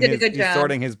I think we did a good he's job.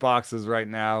 sorting his boxes right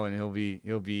now, and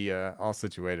he'll be all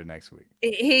situated next week.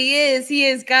 He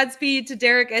is. Godspeed to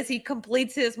Derek as he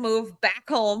completes his move back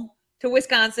home to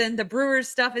Wisconsin. The Brewers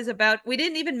stuff is about, we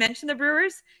didn't even mention the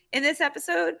Brewers in this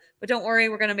episode, but don't worry,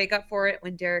 we're going to make up for it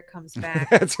when Derek comes back.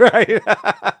 That's right.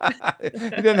 He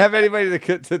didn't have anybody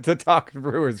to talk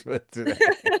Brewers with today.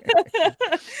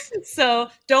 So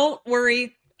don't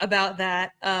worry about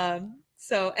that.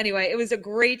 So anyway, it was a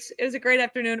great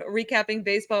afternoon recapping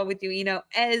baseball with you, Eno,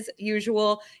 as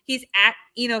usual. He's at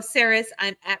Eno Saris.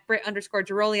 I'm at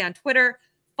Britt_Giroli on Twitter.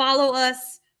 Follow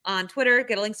us on Twitter.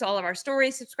 Get links to all of our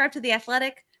stories. Subscribe to The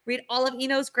Athletic. Read all of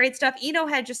Eno's great stuff. Eno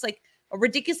had just like a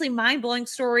ridiculously mind-blowing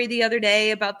story the other day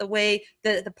about the way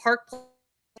the park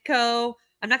go.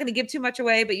 I'm not going to give too much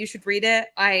away, but you should read it.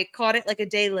 I caught it like a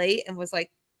day late and was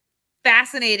like,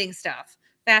 fascinating stuff.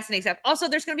 Also,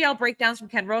 there's going to be all breakdowns from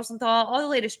Ken Rosenthal, all the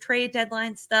latest trade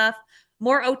deadline stuff,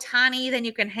 more Ohtani than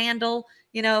you can handle.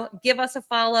 Give us a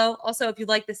follow. Also, if you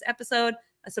like this episode,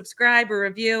 a subscribe, a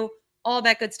review, all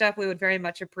that good stuff. We would very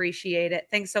much appreciate it.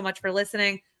 Thanks so much for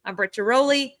listening. I'm Britt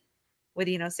Giroli with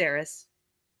Eno Saris.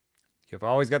 You've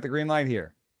always got the green light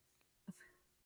here.